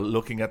barrel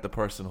looking at the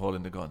person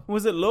holding the gun.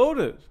 Was it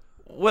loaded?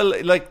 Well,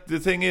 like, the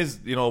thing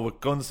is, with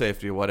gun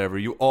safety or whatever,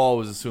 you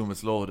always assume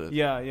it's loaded.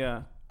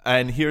 Yeah.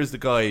 And here's the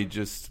guy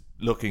just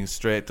looking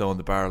straight down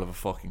the barrel of a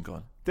fucking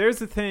gun. There's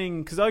the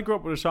thing, because I grew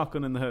up with a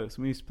shotgun in the house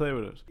and we used to play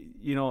with it.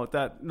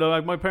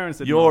 Like my parents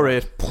said. You're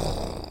it.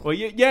 Well,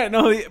 yeah,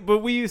 no,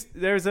 but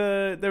there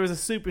was a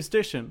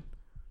superstition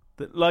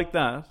that, like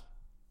that.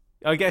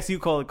 I guess you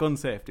call it gun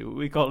safety.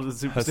 We call it a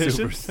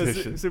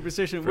superstition. A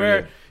superstition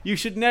where you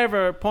should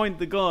never point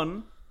the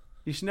gun.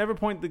 You should never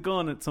point the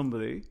gun at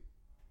somebody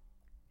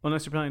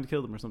unless you're planning to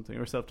kill them or something,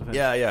 or self-defense.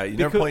 Yeah. You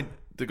never point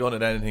the gun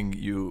at anything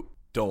you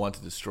don't want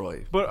to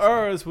destroy. But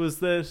ours was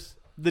that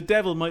the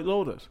devil might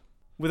load it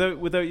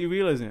without you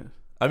realizing it.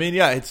 I mean,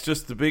 yeah, it's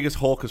just the biggest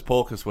hocus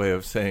pocus way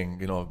of saying,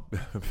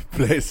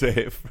 play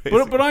safe.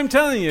 But I'm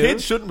telling you,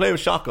 kids shouldn't play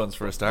with shotguns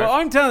for a start. But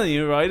I'm telling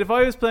you, right, if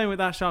I was playing with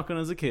that shotgun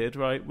as a kid,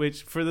 right,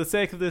 which for the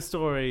sake of this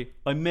story,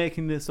 I'm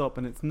making this up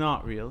and it's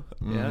not real.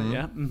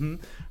 Mm-hmm.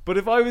 But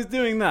if I was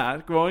doing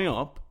that growing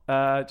up,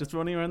 just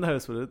running around the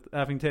house with it,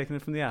 having taken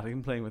it from the attic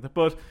and playing with it.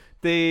 But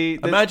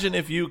imagine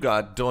if you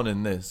got done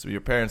in this, or your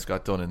parents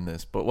got done in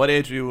this. But what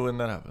age were you when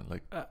that happened?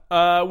 Like,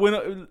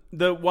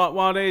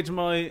 what age am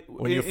I?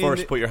 When you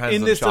first put your hands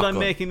in on this the shotgun? that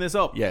I'm making this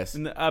up. Yes,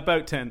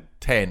 about 10.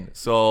 10.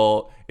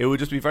 So it would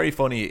just be very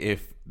funny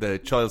if the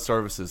child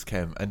services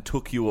came and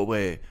took you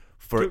away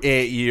for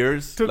 8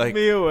 years. Took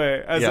me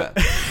away.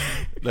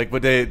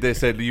 But they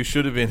said you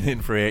should have been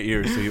in for 8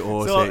 years, so you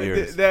owe us 8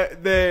 years.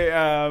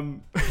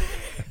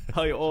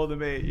 I owe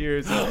them 8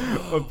 years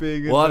of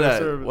being in their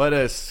service. What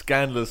a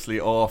scandalously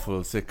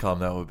awful sitcom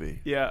that would be.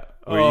 Yeah.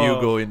 Where you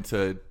go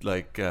into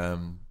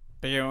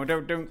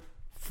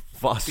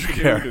foster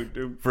care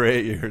for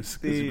 8 years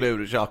because you play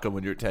with a shotgun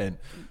when you're 10,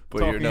 but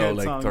you're now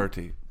like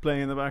 30.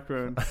 Playing in the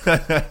background.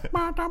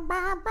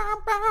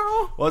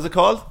 What's it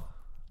called?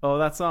 Oh,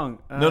 that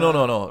song.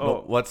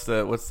 No. What's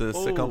the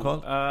sitcom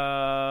called?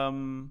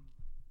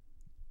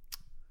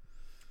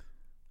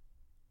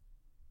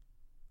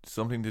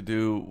 Something to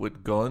do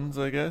with guns,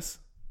 I guess.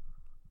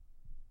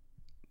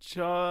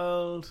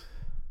 Child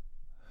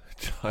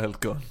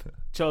gun.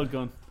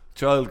 Gunchild.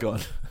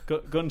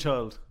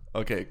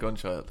 Okay,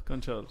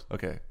 Gunchild.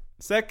 Okay.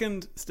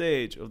 Second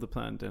stage of the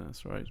plan,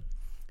 Dennis, right?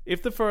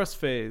 If the first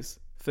phase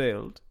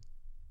failed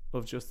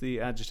of just the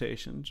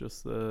agitation,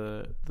 just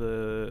the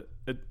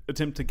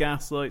attempt to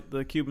gaslight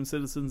the Cuban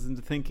citizens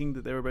into thinking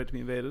that they were about to be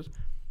invaded,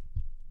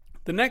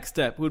 the next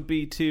step would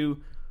be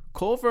to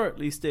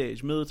covertly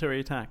stage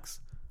military attacks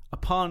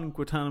upon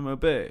Guantanamo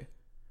Bay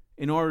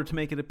in order to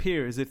make it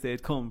appear as if they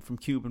had come from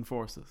Cuban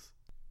forces,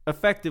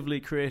 effectively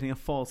creating a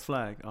false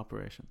flag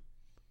operation.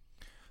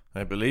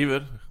 I believe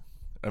it.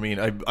 I mean,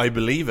 I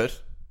believe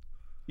it.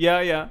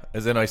 Yeah.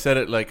 As in, I said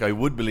it like I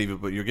would believe it,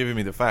 but you're giving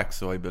me the facts,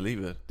 so I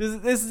believe it.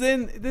 This is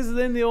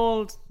in the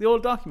old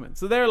document.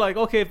 So they're like,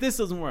 okay, if this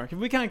doesn't work, if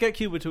we can't get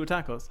Cuba to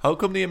attack us, how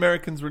come the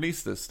Americans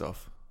released this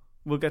stuff?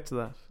 We'll get to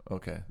that.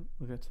 Okay,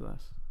 we'll get to that.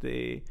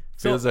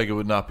 Feels like it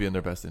would not be in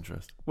their best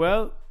interest.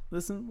 Well,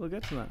 listen, we'll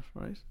get to that,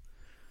 right?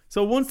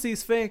 So once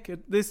these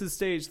this is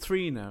stage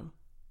 3 now,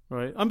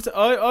 right?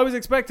 I was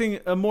expecting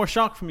a more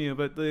shock from you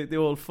about the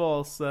old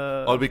false.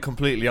 I'll be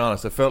completely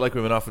honest. I felt like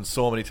we went off on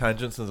so many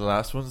tangents in the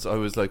last ones. I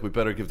was like, we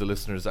better give the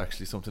listeners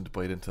actually something to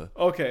bite into.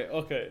 Okay.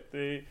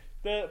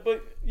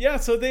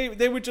 So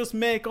they would just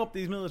make up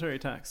these military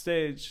attacks,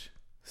 stage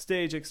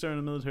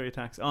external military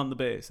attacks on the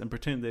base and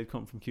pretend they'd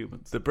come from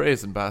Cubans. The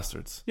brazen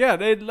bastards. Yeah,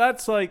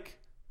 that's like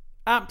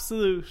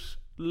absolute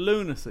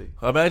lunacy.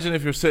 Imagine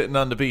if you're sitting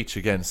on the beach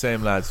again,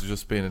 same lads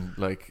just being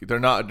like, they're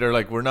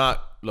like, we're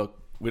not, look,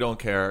 we don't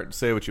care,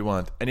 say what you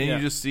want. And then you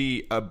just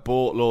see a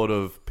boatload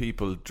of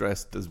people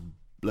dressed as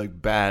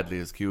like badly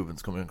as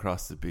Cubans coming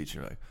across the beach.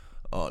 You're like,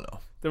 oh no.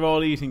 They're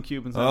all eating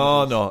Cubans.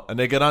 Oh no. And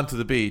they get onto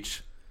the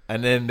beach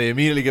and then they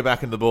immediately get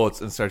back in the boats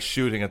and start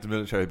shooting at the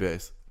military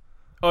base.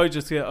 I'm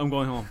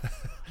going home.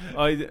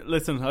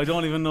 Listen, I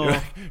don't even know.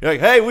 You're like,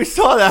 hey, we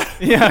saw that.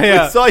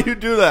 Yeah. We saw you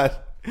do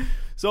that.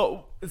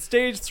 So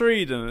stage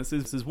 3, Dennis,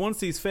 is once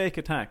these fake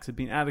attacks had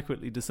been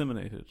adequately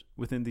disseminated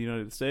within the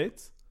United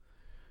States,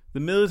 the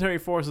military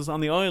forces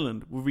on the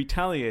island would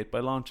retaliate by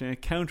launching a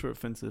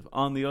counter-offensive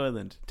on the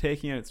island,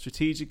 taking out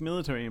strategic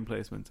military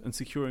emplacements and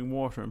securing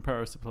water and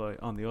power supply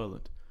on the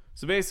island.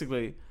 So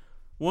basically,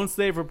 once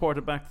they've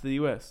reported back to the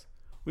US,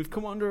 we've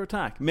come under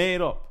attack,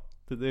 made up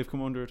that they've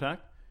come under attack,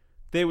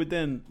 they would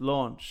then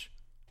launch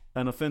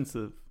an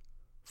offensive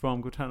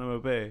from Guantanamo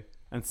Bay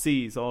and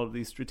seize all of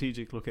these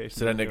strategic locations.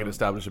 So then they can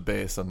establish a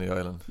base on the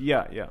island.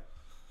 Yeah.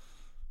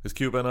 Is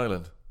Cuba an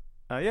island?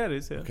 Yeah, it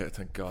is, yeah. Okay,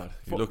 thank God.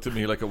 You looked at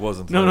me like it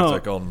wasn't. No. I was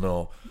like, oh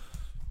no.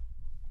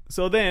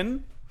 So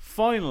then,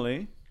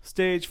 finally,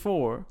 stage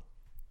 4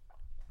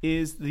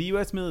 is the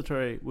US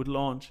military would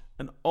launch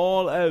an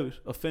all-out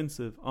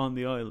offensive on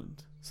the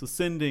island. So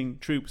sending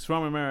troops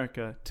from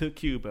America to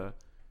Cuba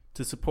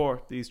to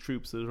support these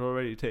troops that had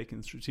already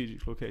taken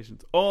strategic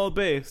locations, all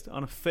based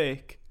on a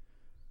fake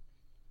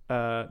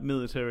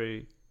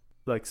military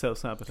like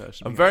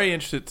self-sabotage. I'm very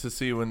interested to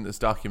see when this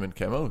document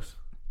came out.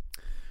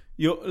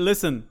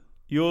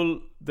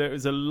 There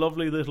is a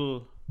lovely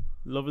little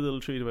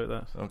treat about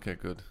that. Okay,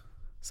 good.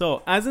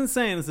 So, as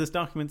insane as this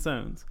document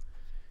sounds,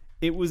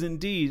 it was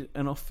indeed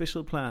an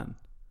official plan,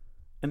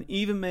 and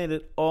even made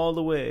it all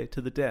the way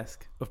to the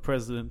desk of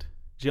President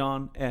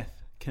John F.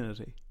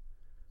 Kennedy,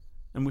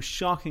 and was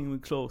shockingly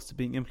close to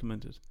being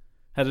implemented.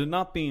 Had it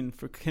not been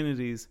for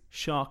Kennedy's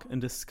shock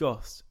and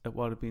disgust at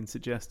what had been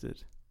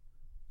suggested,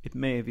 it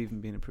may have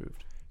even been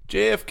approved.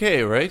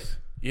 JFK, right?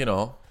 You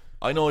know,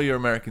 I know your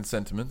American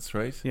sentiments,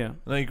 right? Yeah.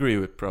 And I agree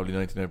with probably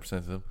 99%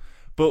 of them.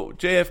 But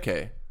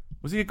JFK,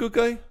 was he a good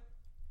guy?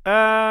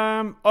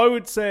 I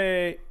would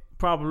say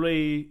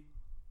probably,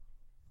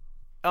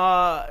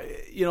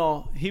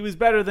 he was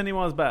better than he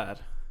was bad.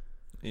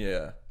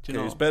 Yeah. He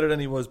was better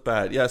than he was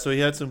bad. Yeah, so he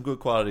had some good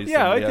qualities.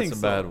 Yeah, he I had think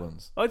some so. bad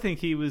ones. I think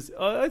he was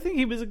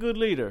a good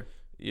leader.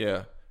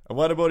 Yeah. And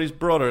what about his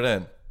brother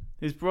then?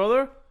 His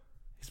brother?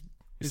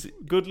 He's a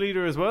good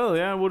leader as well.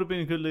 Yeah, would have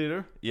been a good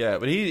leader. Yeah,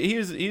 but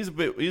he's a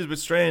bit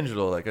strange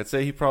though. Like, I'd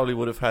say he probably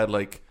would have had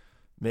like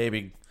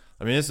maybe.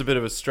 I mean, it's a bit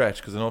of a stretch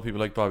because I know people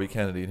like Bobby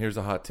Kennedy, and here's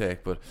a hot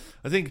take, but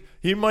I think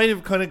he might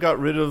have kind of got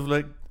rid of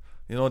like,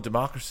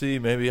 democracy.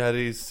 Maybe he had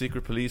his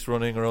secret police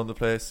running around the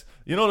place.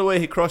 You know the way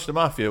he crushed the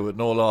mafia with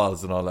no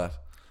laws and all that.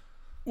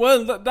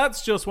 Well,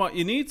 that's just what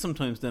you need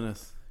sometimes,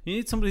 Dennis. You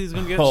need somebody who's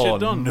going to get shit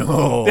done.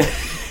 No.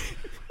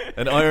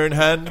 An iron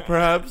hand,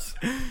 perhaps.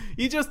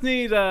 You just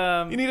need.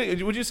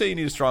 Would you say you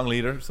need a strong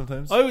leader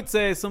sometimes? I would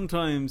say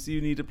sometimes you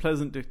need a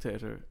pleasant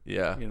dictator.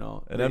 Yeah, an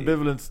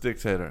ambivalent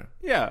dictator.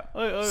 Yeah,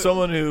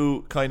 someone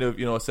who kind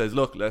of says,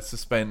 "Look, let's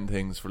suspend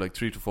things for like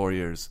 3 to 4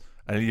 years,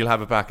 and you'll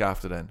have it back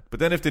after then." But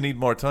then, if they need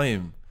more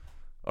time,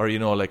 or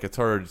like a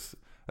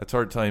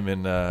third time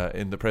in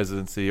the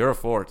presidency or a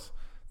fourth,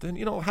 then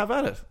have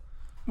at it.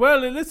 Well,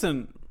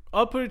 listen,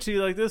 I'll put it to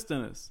you like this,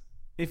 Dennis: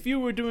 if you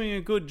were doing a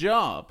good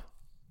job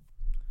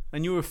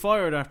and you were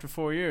fired after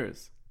 4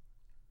 years,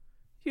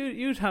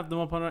 you'd have them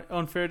up on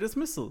unfair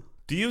dismissal.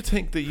 Do you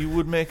think that you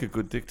would make a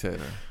good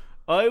dictator?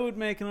 I would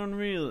make an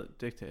unreal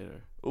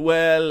dictator.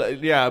 Well,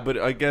 yeah, but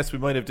I guess we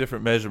might have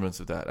different measurements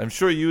of that. I'm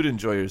sure you'd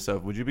enjoy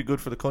yourself. Would you be good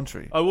for the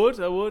country? I would.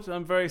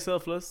 I'm very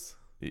selfless.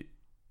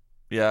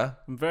 Yeah?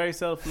 I'm very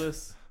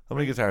selfless. How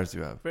many guitars do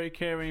you have? Very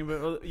caring,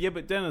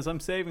 but Dennis, I'm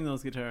saving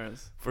those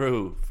guitars. For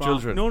who?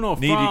 Children? No,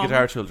 needy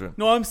guitar children.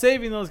 No, I'm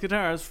saving those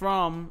guitars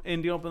from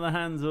ending up in the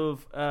hands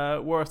of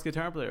worse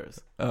guitar players.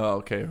 Oh,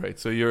 okay, right.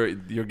 So you're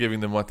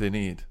giving them what they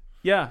need.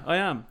 Yeah, I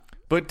am.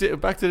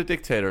 But back to the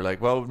dictator. Like,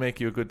 what would make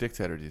you a good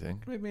dictator? Do you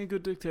think? Make me a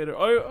good dictator.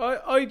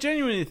 I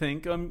genuinely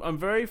think I'm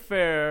very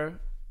fair,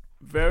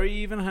 very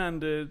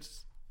even-handed.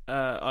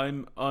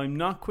 I'm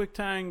not quick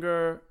to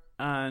anger.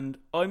 And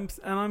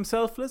I'm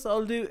selfless.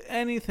 I'll do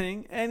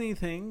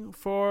anything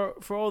for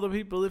other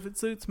people if it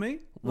suits me.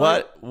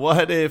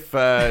 What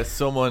if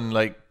someone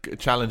like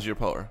challenged your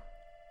power?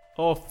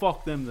 Oh,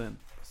 fuck them then.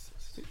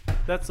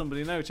 That's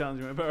somebody now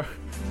challenging my power.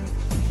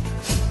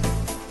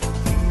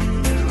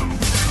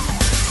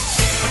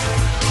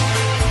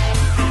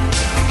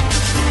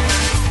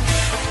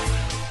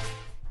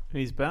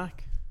 He's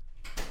back.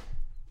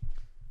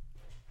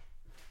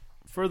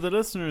 For the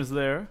listeners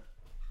there,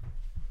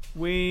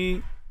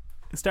 we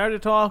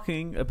started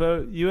talking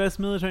about US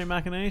military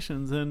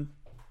machinations and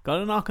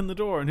got a knock on the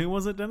door. And who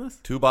was it, Dennis?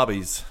 2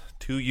 bobbies.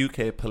 2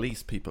 UK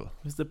police people.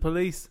 It was the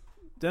police.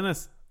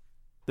 Dennis,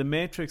 The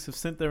Matrix have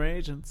sent their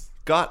agents.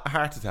 Got a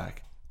heart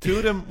attack. 2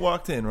 of them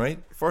walked in, right?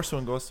 First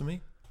one goes to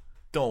me,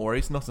 don't worry,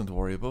 it's nothing to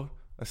worry about.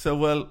 I said,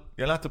 well,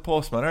 you're not the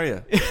postman, are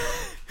you?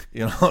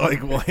 You know,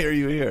 like, why are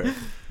you here?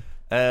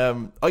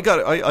 I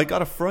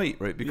got a fright,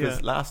 right?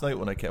 Because last night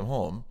when I came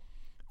home,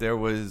 there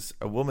was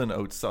a woman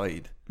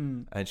outside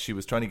and she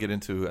was trying to get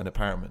into an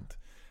apartment.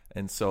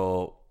 And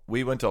so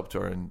we went up to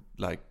her and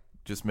like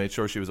just made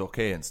sure she was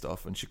okay and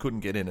stuff, and she couldn't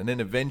get in. And then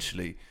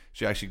eventually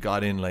she actually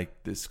got in,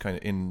 like this kind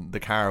of in the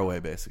car way,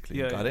 basically.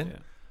 Got in. Yeah.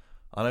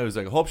 And I was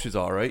like, I hope she's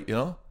all right, you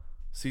know?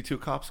 See 2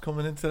 cops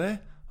coming in today?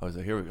 I was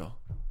like, here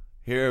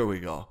we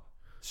go.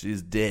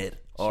 She's dead.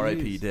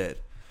 R.I.P. dead.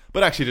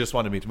 But actually they just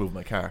wanted me to move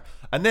my car.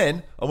 And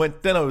then I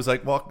was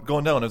like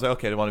going down. I was like,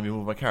 okay, they wanted me to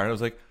move my car. And I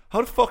was like,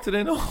 how the fuck do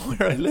they know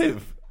where I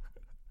live?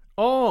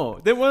 Oh,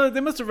 they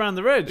must have ran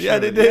the reg. Yeah,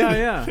 they did.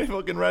 Yeah. They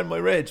fucking ran my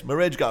reg. My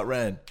reg got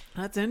ran.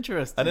 That's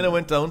interesting. And then I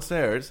went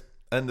downstairs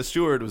and the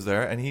steward was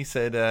there and he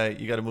said,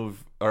 you got to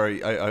move. Or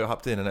I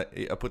hopped in and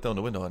I put down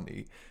the window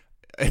and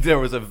there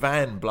was a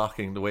van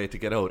blocking the way to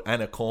get out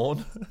and a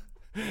cone.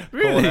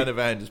 Really? Cone and a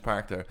van just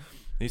parked there. And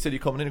he said, you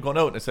coming in and going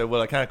out? And I said,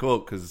 well, I can't go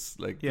out because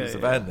there's a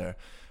van there.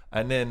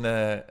 And then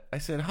I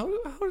said, how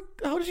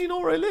did you know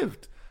where I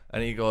lived?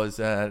 And he goes,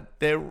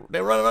 they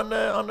run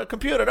on the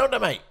computer, don't they,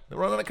 mate? They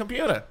run on the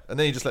computer. And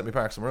then he just let me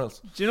park somewhere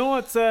else. Do you know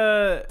what's...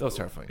 that was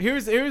terrifying.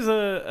 Here's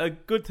a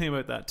good thing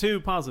about that.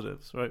 2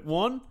 positives, right?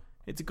 1,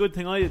 it's a good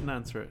thing I didn't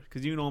answer it,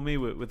 because you know me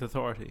with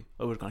authority.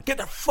 I would have gone, get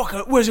the fuck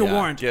out. Where's your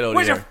warrant? Get out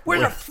where's of here.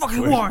 Where's your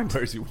fucking warrant?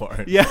 Where's your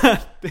warrant?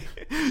 Yeah.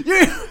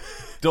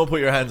 Don't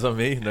put your hands on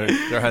me.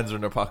 Their hands are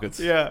in their pockets.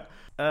 Yeah.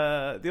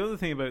 The other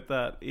thing about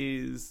that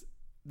is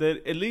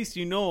that at least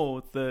you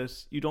know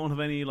that you don't have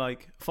any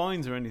like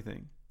fines or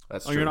anything.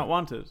 That's or true. You're not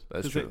wanted.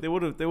 That's true. They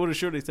would have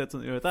surely said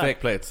something about that. Fake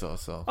plates,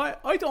 so.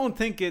 I don't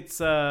think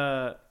it's.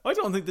 I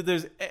don't think that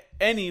there's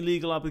any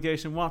legal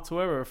obligation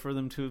whatsoever for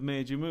them to have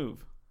made you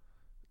move.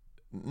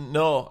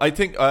 No, I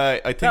think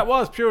that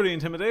was purely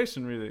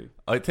intimidation, really.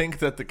 I think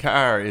that the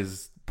car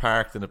is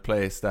parked in a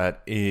place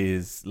that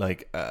is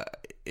like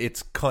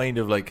it's kind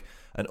of like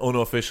an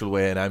unofficial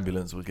way an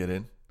ambulance would get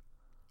in.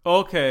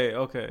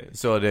 Okay.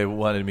 So they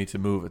wanted me to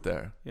move it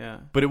there. Yeah.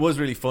 But it was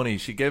really funny.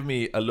 She gave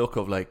me a look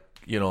of like,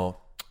 you know,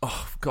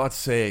 oh, for God's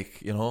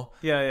sake, you know.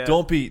 Yeah.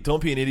 Don't be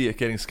an idiot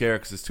getting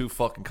scared because there's 2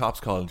 fucking cops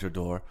calling at your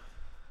door.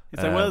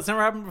 It's like, well, it's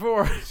never happened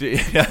before.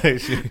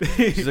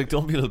 She's like,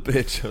 don't be a little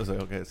bitch. I was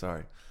like, okay,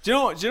 sorry.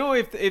 Do you know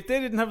if they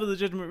didn't have a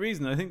legitimate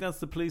reason, I think that's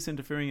the police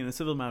interfering in a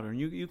civil matter, and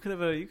you could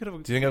have a. Do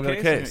you think I've got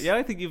a case? Yeah,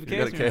 I think you've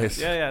got a case.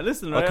 Yeah.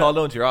 Listen, I'll call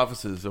down to your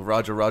offices of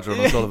Roger and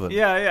O'Sullivan.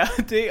 Yeah.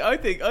 I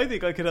think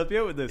I could help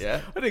you out with this.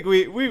 Yeah. I think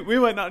we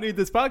might not need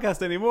this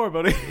podcast anymore,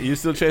 buddy. Are you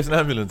still chasing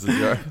ambulances,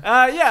 Jar?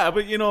 Yeah,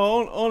 but you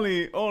know,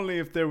 only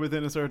if they're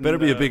within a certain. Better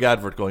be a big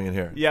advert going in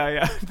here.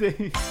 Yeah.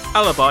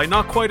 Alibi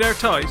not quite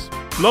airtight.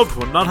 Loved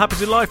one not happy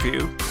to lie for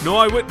you. No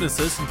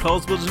eyewitnesses and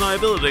plausible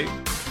deniability.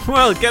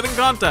 Well, get in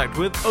contact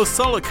with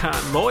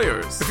O'Sullivan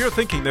Lawyers. If you're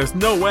thinking there's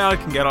no way I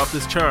can get off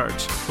this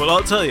charge, well,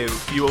 I'll tell you,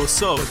 you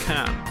O'Sullivan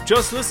can.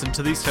 Just listen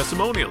to these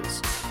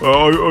testimonials.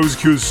 I was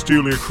accused of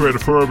stealing a crate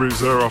of Furbies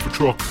there off a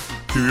truck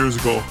a few years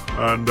ago,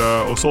 and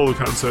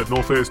O'Sullivan said,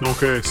 no face, no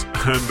case.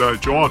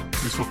 And John,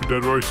 he's fucking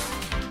dead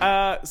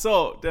right.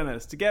 So,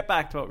 Dennis, to get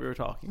back to what we were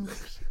talking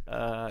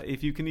about,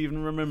 if you can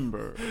even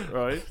remember,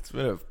 right? It's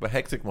been a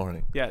hectic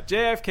morning. Yeah,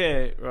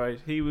 JFK,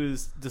 right? He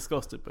was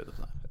disgusted by the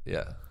plan.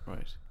 Yeah.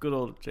 Right. Good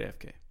old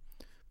JFK.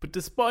 But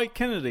despite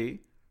Kennedy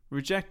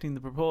rejecting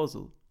the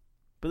proposal,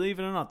 believe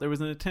it or not, there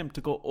was an attempt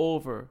to go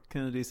over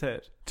Kennedy's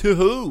head. To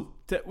who?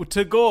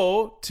 To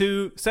go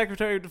to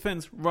Secretary of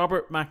Defense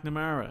Robert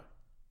McNamara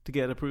to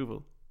get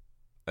approval.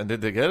 And did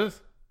they get it?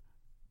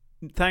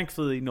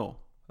 Thankfully, no.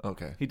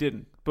 Okay. He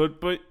didn't.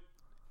 But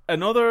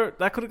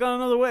that could have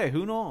gone another way.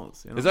 Who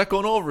knows? You know? Is that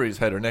going over his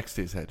head or next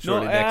to his head?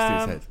 Surely next to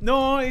his head.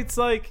 No, it's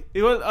like,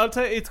 well, I'll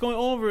tell you, it's going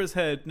over his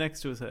head,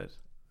 next to his head.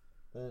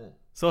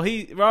 So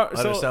I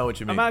understand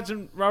what you mean.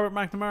 Imagine Robert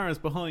McNamara is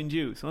behind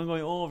you, so I'm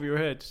going over your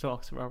head to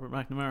talk to Robert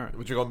McNamara.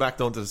 But you're going back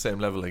down to the same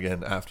level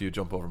again after you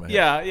jump over my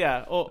head.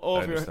 Yeah,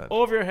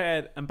 over your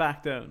head and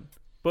back down.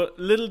 But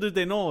little did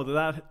they know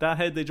that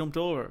head they jumped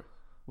over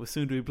was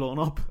soon to be blown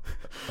up.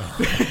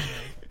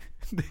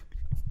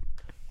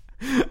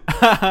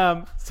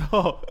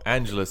 So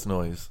Angelus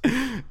noise.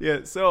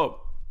 Yeah,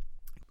 so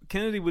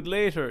Kennedy would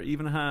later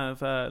even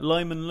have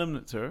Lyman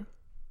Limnitzer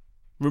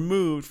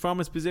removed from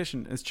his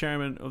position as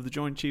chairman of the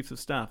Joint Chiefs of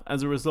Staff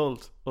as a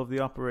result of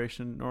the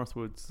Operation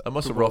Northwoods. I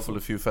must have ruffled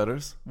a few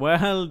feathers.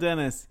 Well,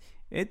 Dennis,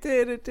 it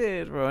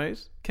did, right?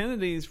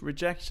 Kennedy's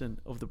rejection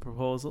of the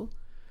proposal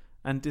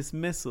and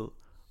dismissal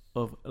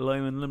of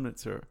Lyman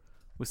Limnitzer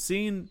was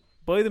seen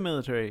by the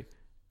military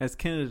as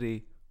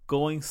Kennedy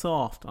going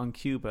soft on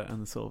Cuba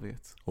and the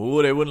Soviets. Oh,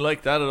 they wouldn't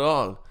like that at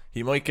all.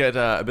 He might get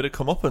a bit of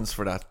comeuppance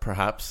for that,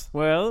 perhaps.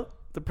 Well,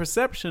 the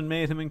perception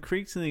made him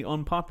increasingly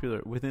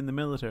unpopular within the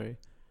military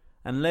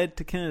and led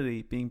to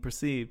Kennedy being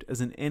perceived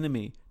as an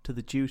enemy to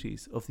the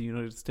duties of the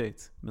United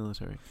States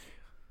military.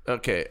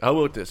 Okay, how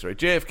about this, right?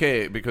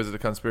 JFK, because of the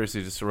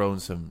conspiracy that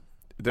surrounds him,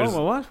 there's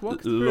what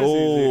conspiracy is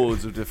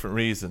loads of different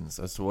reasons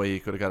as to why he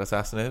could have got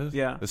assassinated.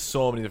 Yeah. There's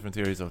so many different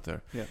theories out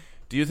there. Yeah.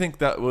 Do you think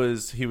that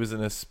he was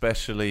an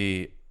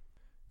especially...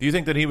 Do you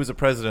think that he was a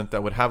president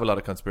that would have a lot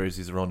of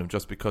conspiracies around him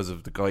just because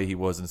of the guy he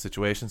was and the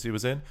situations he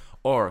was in?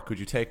 Or could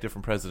you take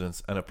different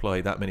presidents and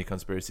apply that many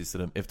conspiracies to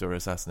them if they were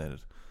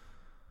assassinated?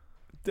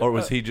 Or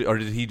was he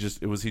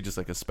just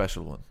like a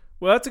special one?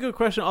 Well, that's a good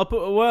question.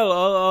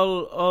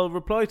 I'll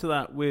reply to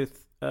that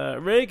with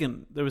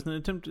Reagan. There was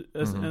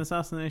an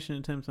assassination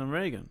attempt on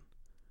Reagan,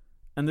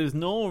 and there's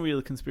no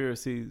real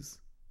conspiracies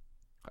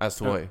as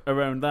to why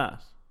around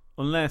that,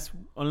 unless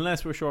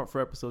we're short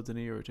for episodes in a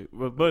year or two.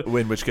 But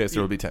in which case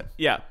there will be 10.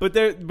 Yeah, but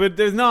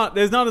there's not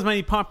as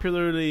many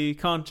popularly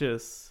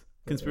conscious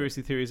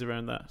conspiracy theories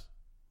around that.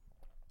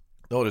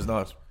 No, there's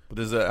not. But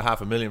there's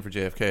 500,000 for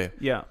JFK.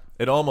 Yeah.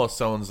 It almost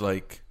sounds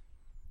like,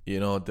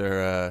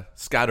 they're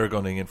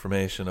scattergunning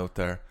information out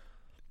there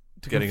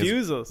to getting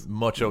confuse as us.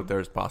 Much out there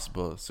as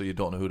possible so you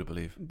don't know who to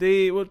believe.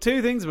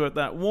 Two things about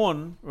that.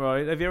 One,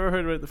 right, have you ever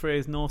heard about the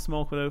phrase "no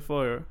smoke without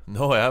fire"?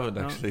 No, I haven't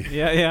No? actually.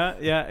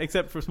 Yeah,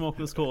 except for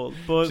smokeless coal.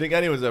 But Do you think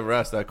anyone's ever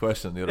asked that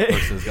question? The other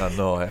person has gone,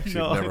 no, I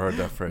actually No, never heard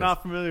that phrase.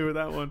 Not familiar with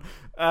that one.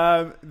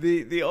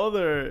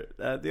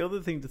 The other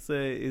thing to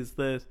say is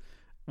that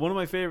one of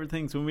my favorite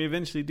things when we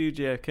eventually do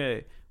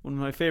JFK, one of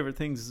my favorite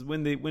things is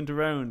when they went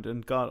around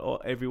and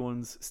got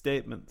everyone's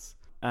statements,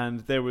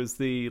 and there was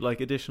the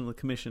additional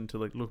commission to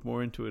look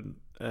more into it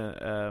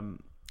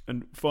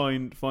and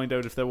find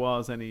out if there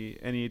was any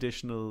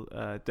additional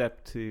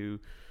depth to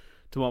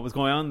what was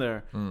going on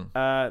there.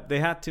 They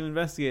had to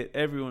investigate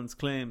everyone's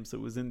claims that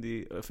was in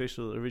the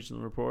official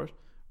original report,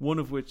 one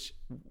of which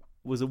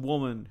was a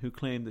woman who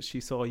claimed that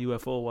she saw a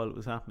UFO while it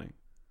was happening.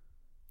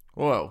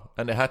 Wow.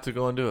 And they had to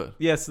go and do it.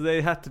 Yeah, so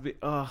they had to be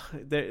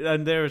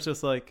they were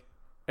just like,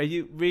 are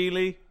you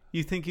really?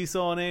 You think you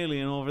saw an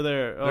alien over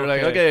there? They're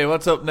like, okay,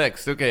 what's up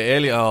next? Okay,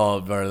 alien.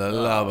 Oh, for the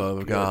love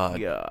of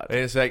God. And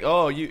it's like,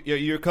 oh,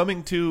 you're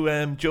coming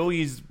to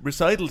Joey's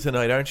recital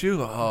tonight, aren't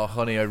you? Oh,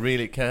 honey, I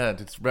really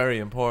can't. It's very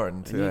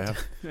important. I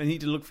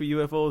need to look for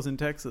UFOs in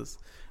Texas,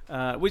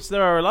 which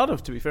there are a lot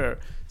of, to be fair.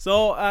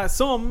 So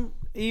some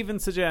even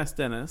suggest,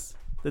 Dennis,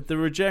 that the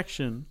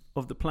rejection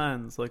of the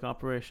plans like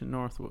Operation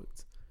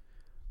Northwoods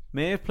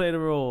may have played a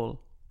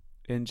role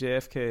in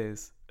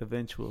JFK's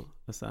eventual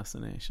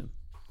assassination.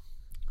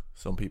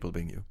 Some people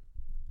being you.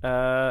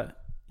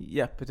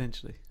 Yeah,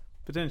 potentially.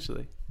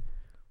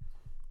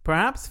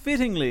 Perhaps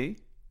fittingly,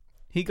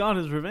 he got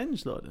his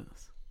revenge, though,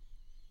 Dennis.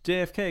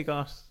 JFK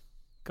got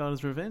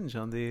his revenge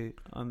on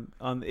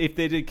if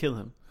they did kill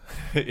him.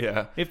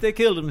 Yeah. If they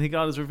killed him, he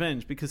got his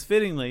revenge, because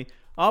fittingly,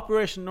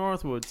 Operation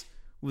Northwoods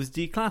was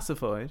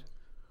declassified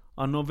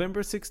on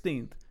November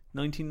 16th,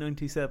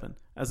 1997,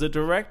 as a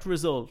direct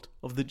result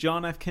of the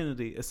John F.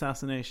 Kennedy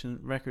Assassination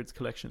Records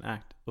Collection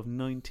Act of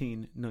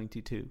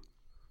 1992.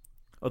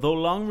 Although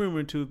long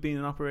rumoured to have been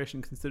an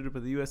operation considered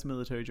by the US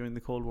military during the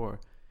Cold War,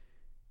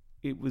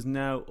 it was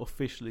now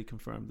officially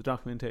confirmed. The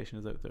documentation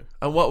is out there.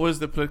 And what was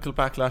the political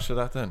backlash of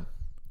that then?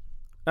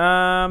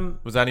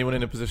 Was anyone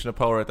in a position of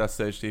power at that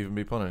stage to even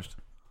be punished?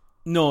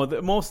 No,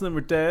 most of them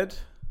were dead.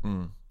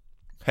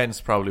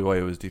 Hence probably why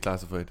it was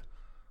declassified.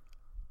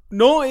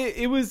 No,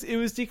 it was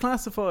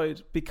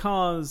declassified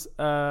because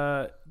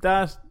that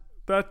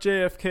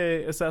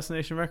JFK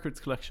Assassination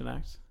Records Collection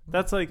Act,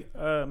 that's I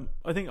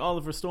think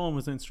Oliver Stone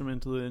was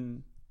instrumental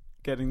in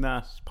getting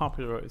that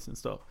popularized and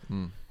stuff.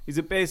 Is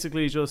it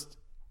basically just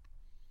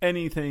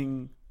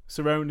anything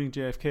surrounding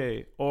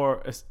JFK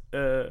or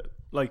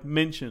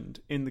mentioned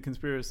in the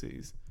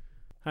conspiracies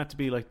had to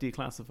be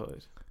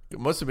declassified? It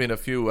must have been a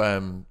few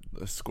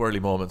squirrely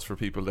moments for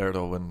people there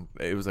though, when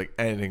it was like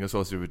anything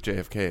associated with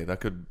JFK. That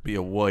could be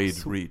a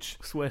wide reach.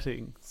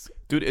 Sweating.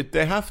 Dude,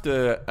 they have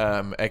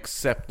to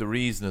accept the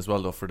reason as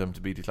well though for them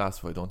to be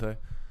declassified, don't they?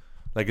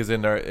 As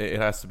in there, it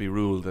has to be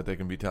ruled that they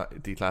can be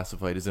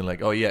declassified. As in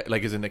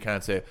as in they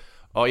can't say,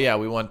 oh yeah,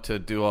 we want to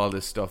do all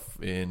this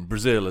stuff in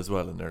Brazil as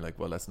well, and they're like,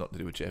 well, that's nothing to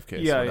do with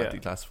JFK, so we're not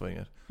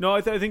declassifying it. No, I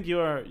think you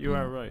are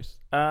right.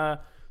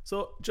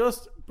 So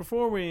just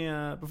before we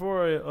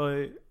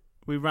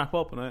wrap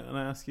up, and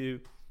I ask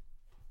you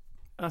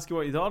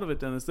what you thought of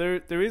it, Dennis.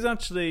 There is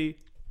actually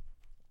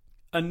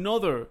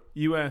another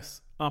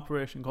US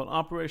operation called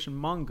Operation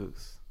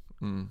Mongoose,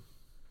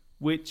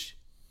 which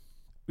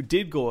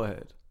did go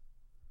ahead.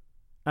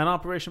 And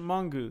Operation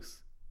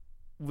Mongoose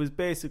was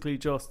basically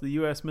just the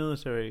US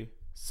military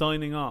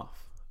signing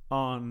off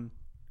on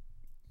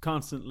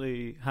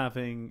constantly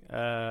having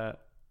internal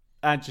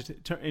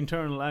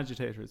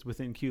agitators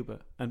within Cuba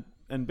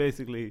and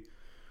basically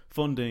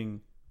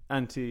funding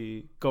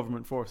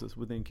anti-government forces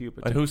within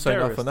Cuba. And who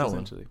signed off on that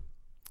one?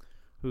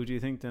 Who do you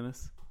think,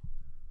 Dennis?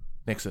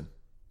 Nixon.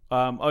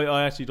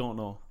 I actually don't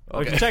know.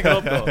 Okay. I can check it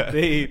up though.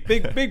 The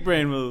big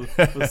brain will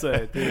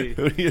say.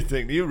 Who do you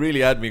think? You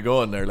really had me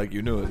going there like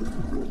you knew it.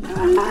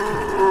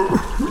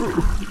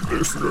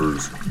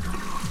 Listeners,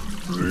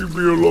 leave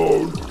me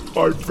alone.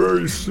 I'm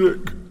very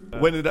sick.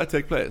 When did that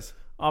take place?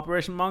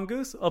 Operation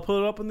Mongoose. I'll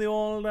put it up in the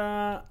old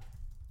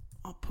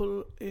I'll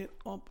pull it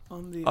up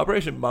on the...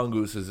 Operation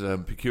Mongoose is a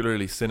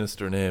peculiarly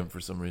sinister name for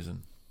some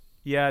reason.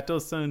 Yeah, it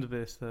does sound a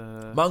bit...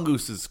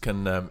 Mongooses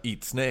can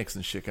eat snakes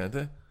and shit, can't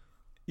they?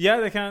 Yeah,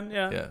 they can,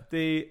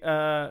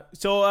 yeah.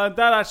 So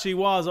that actually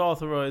was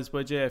authorised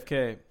by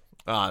JFK.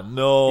 Ah,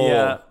 no.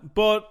 Yeah,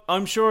 but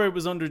I'm sure it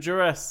was under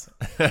duress.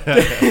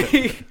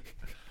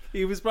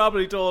 He was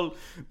probably told,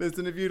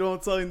 listen, if you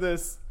don't sign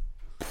this,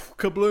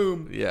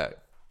 kabloom. Yeah.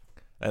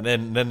 And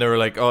then they were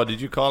like, oh, did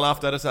you call off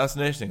that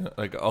assassination?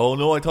 Like, oh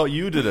no, I thought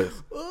you did it.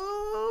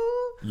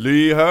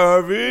 Lee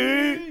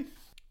Harvey.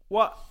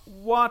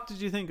 What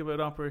did you think about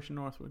Operation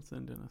Northwoods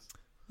then, Dennis?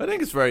 I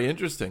think it's very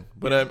interesting,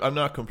 but I'm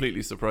not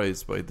completely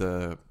surprised by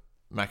the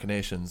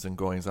machinations and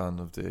goings on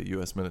of the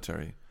US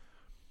military.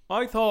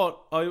 I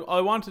thought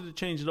I wanted to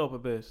change it up a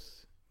bit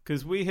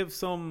because we have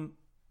some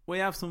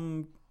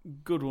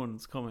good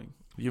ones coming.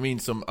 You mean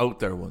some out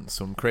there ones,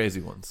 some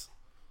crazy ones?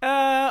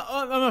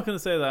 I'm not going to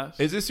say that.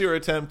 Is this your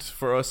attempt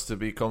for us to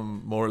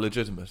become more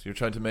legitimate? You're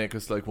trying to make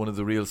us like one of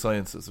the real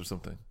sciences or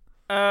something?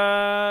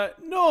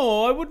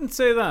 No, I wouldn't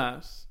say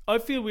that. I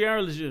feel we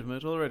are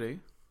legitimate already.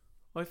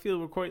 I feel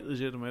we're quite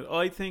legitimate.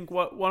 I think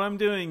what I'm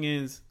doing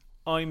is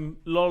I'm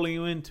lulling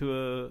you into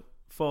a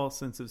false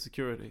sense of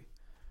security.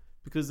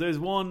 Because there's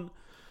one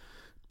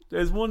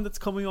that's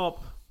coming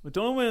up. I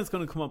don't know when it's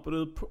going to come up, but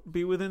it'll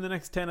be within the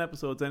next 10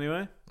 episodes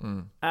anyway.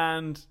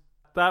 And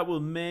that will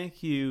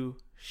make you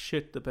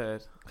shit the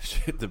bed.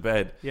 Shit the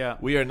bed. Yeah.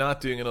 We are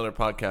not doing another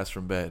podcast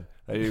from bed.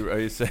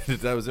 I said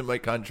that was in my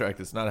contract.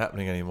 It's not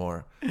happening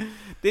anymore.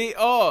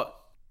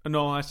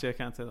 No, actually I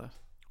can't say that.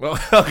 Well,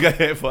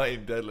 okay,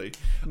 fine, deadly.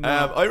 No.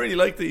 I really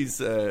like these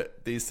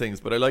things,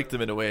 but I like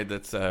them in a way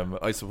that's,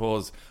 I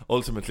suppose,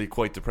 ultimately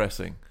quite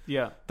depressing.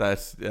 Yeah.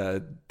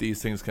 That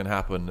these things can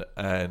happen,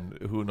 and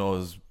who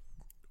knows?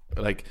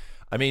 Like,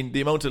 I mean,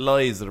 the amount of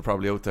lies that are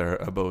probably out there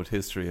about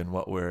history and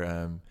what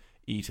we're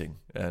eating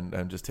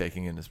and just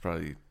taking in is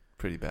probably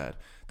pretty bad.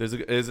 There's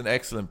an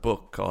excellent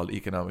book called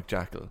Economic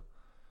Jackal,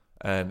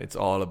 and it's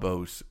all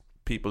about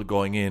people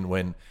going in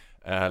when,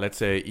 let's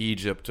say,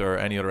 Egypt or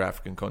any other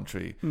African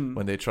country,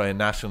 when they try and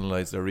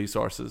nationalize their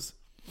resources,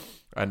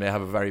 and they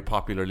have a very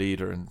popular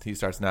leader, and he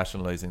starts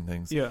nationalizing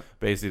things. Yeah.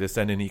 Basically, they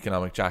send in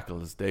economic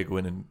jackals. They go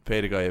in and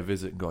pay the guy a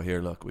visit and go,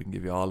 here, look, we can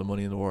give you all the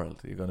money in the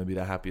world. You're going to be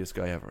the happiest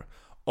guy ever.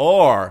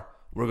 Or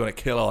we're going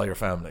to kill all your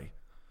family.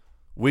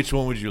 Which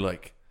one would you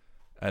like?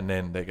 And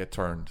then they get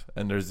turned.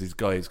 And there's these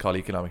guys called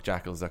economic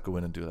jackals that go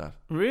in and do that.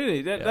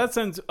 Really? That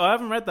sounds... I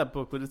haven't read that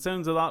book, but it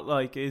sounds a lot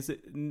like... Is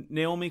it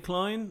Naomi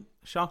Klein?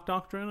 Shock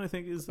Doctrine, I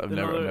think is... I've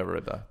never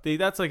read that.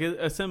 That's like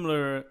a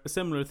similar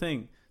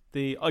thing.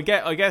 I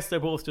guess they're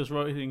both just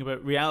writing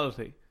about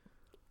reality.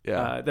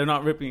 Yeah. They're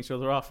not ripping each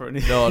other off or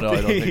anything. No, I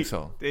don't think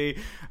so.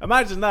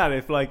 Imagine that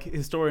if like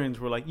historians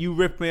were like, you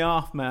ripped me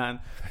off,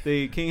 man.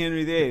 The King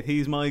Henry VIII,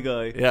 he's my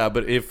guy. Yeah,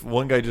 but if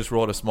one guy just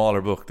wrote a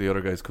smaller book, the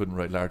other guys couldn't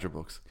write larger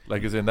books.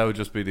 Like, as in, that would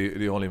just be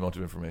the only amount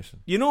of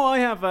information. You know, I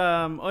have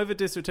a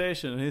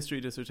dissertation, a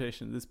history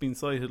dissertation that's been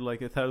cited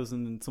like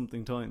 1,000 and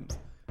something times.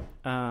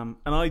 And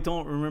I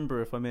don't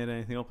remember if I made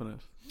anything up in it.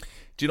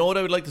 Do you know what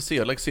I would like to see?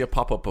 I'd like to see a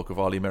pop-up book of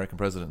all the American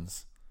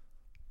presidents.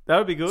 That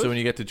would be good. So when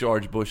you get to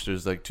George Bush,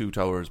 there's like 2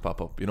 towers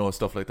pop up,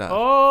 stuff like that.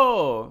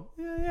 Oh,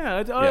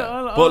 yeah.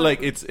 But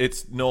like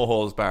it's no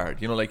holes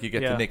barred. Like you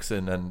get to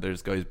Nixon and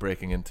there's guys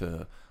breaking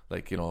into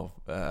like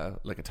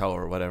like a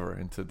tower or whatever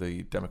into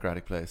the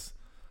Democratic place.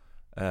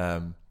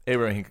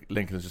 Abraham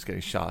Lincoln is just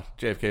getting shot.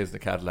 JFK is in the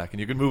Cadillac, and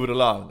you can move it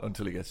along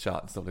until he gets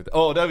shot and stuff like that.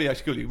 Oh, that'd be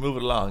actually cool. You can move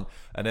it along,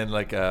 and then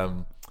like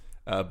a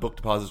book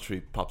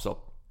depository pops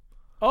up.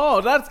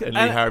 Oh, that's good. And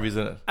Lee Harvey's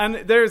in it. And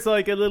there's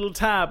like a little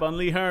tab on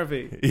Lee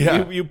Harvey.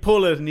 Yeah. You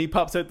pull it and he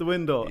pops out the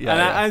window. Yeah, and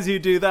yeah. as you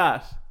do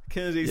that,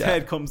 Kennedy's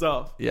head comes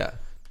off. Yeah.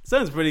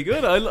 Sounds pretty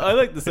good. I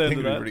like the sound I think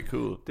of it'd that. be pretty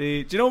cool. Do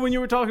you know when you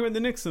were talking about the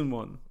Nixon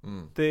one?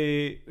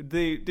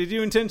 Did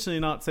you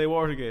intentionally not say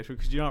Watergate, or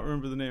could you not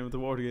remember the name of the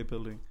Watergate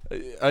building?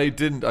 I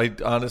didn't. I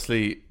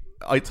honestly...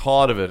 I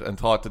thought of it and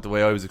thought that the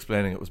way I was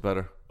explaining it was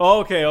better.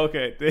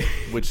 Okay.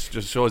 Which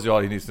just shows you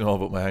all you need to know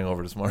about my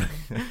hangover this morning.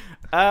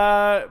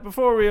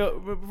 Before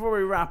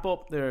we wrap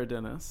up there,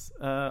 Dennis,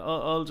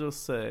 I'll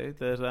just say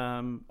that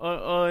I'm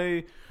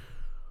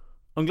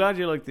glad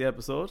you liked the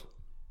episode.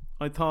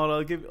 I thought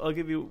I'll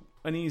give you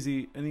an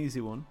easy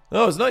one.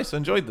 Oh, it was nice. I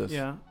enjoyed this.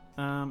 Yeah.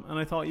 And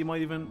I thought you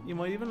might even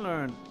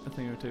learn a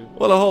thing or two.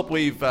 Well, I hope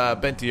we've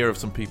bent the ear of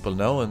some people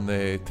now, and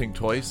they think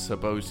twice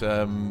about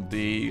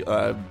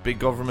the big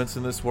governments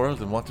in this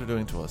world and what they're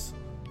doing to us.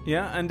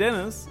 Yeah, and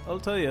Dennis, I'll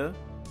tell you,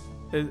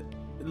 a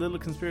little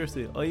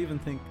conspiracy. I even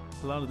think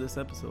a lot of this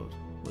episode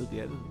will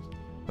be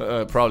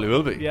edited. Probably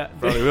will be. Yeah,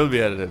 probably will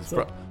be edited.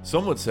 So,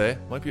 Some would say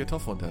might be a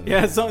tough one, Dennis.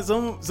 Yeah,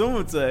 some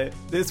would say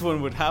this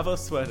one would have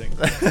us sweating.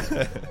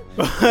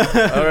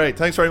 All right,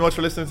 thanks very much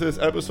for listening to this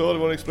episode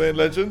of Unexplained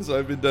Legends.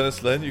 I've been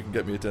Dennis Len. You can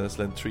get me at Dennis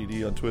Len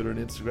 3D on Twitter and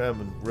Instagram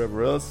and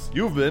wherever else.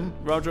 You've been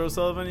Roger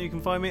O'Sullivan. You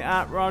can find me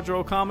at Roger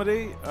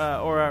O'Comedy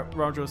or at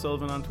Roger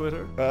O'Sullivan on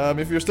Twitter.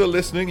 If you're still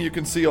listening, you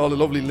can see all the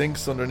lovely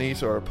links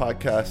underneath our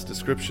podcast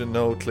description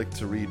now. Click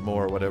to read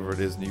more, whatever it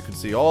is, and you can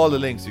see all the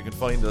links. You can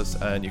find us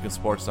and you can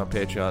support us on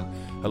Patreon.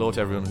 Hello to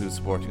everyone who's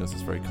supporting us.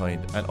 It's very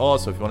kind. And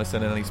also, if you want to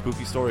send in any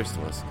spooky stories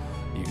to us,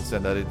 you can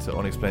send that into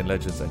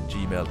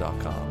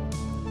unexplainedlegends@gmail.com.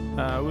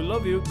 We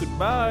love you.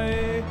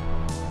 Goodbye.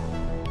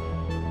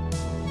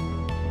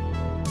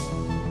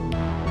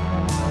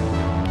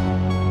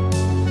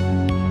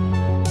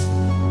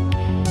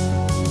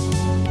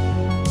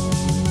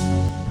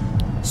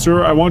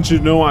 Sir, I want you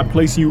to know I'm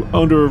placing you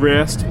under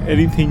arrest.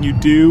 Anything you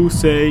do,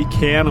 say,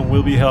 can, and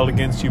will be held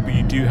against you, but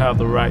you do have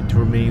the right to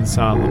remain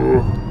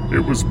silent. It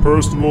was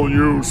personal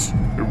use.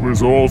 It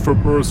was all for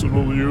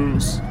personal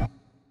use.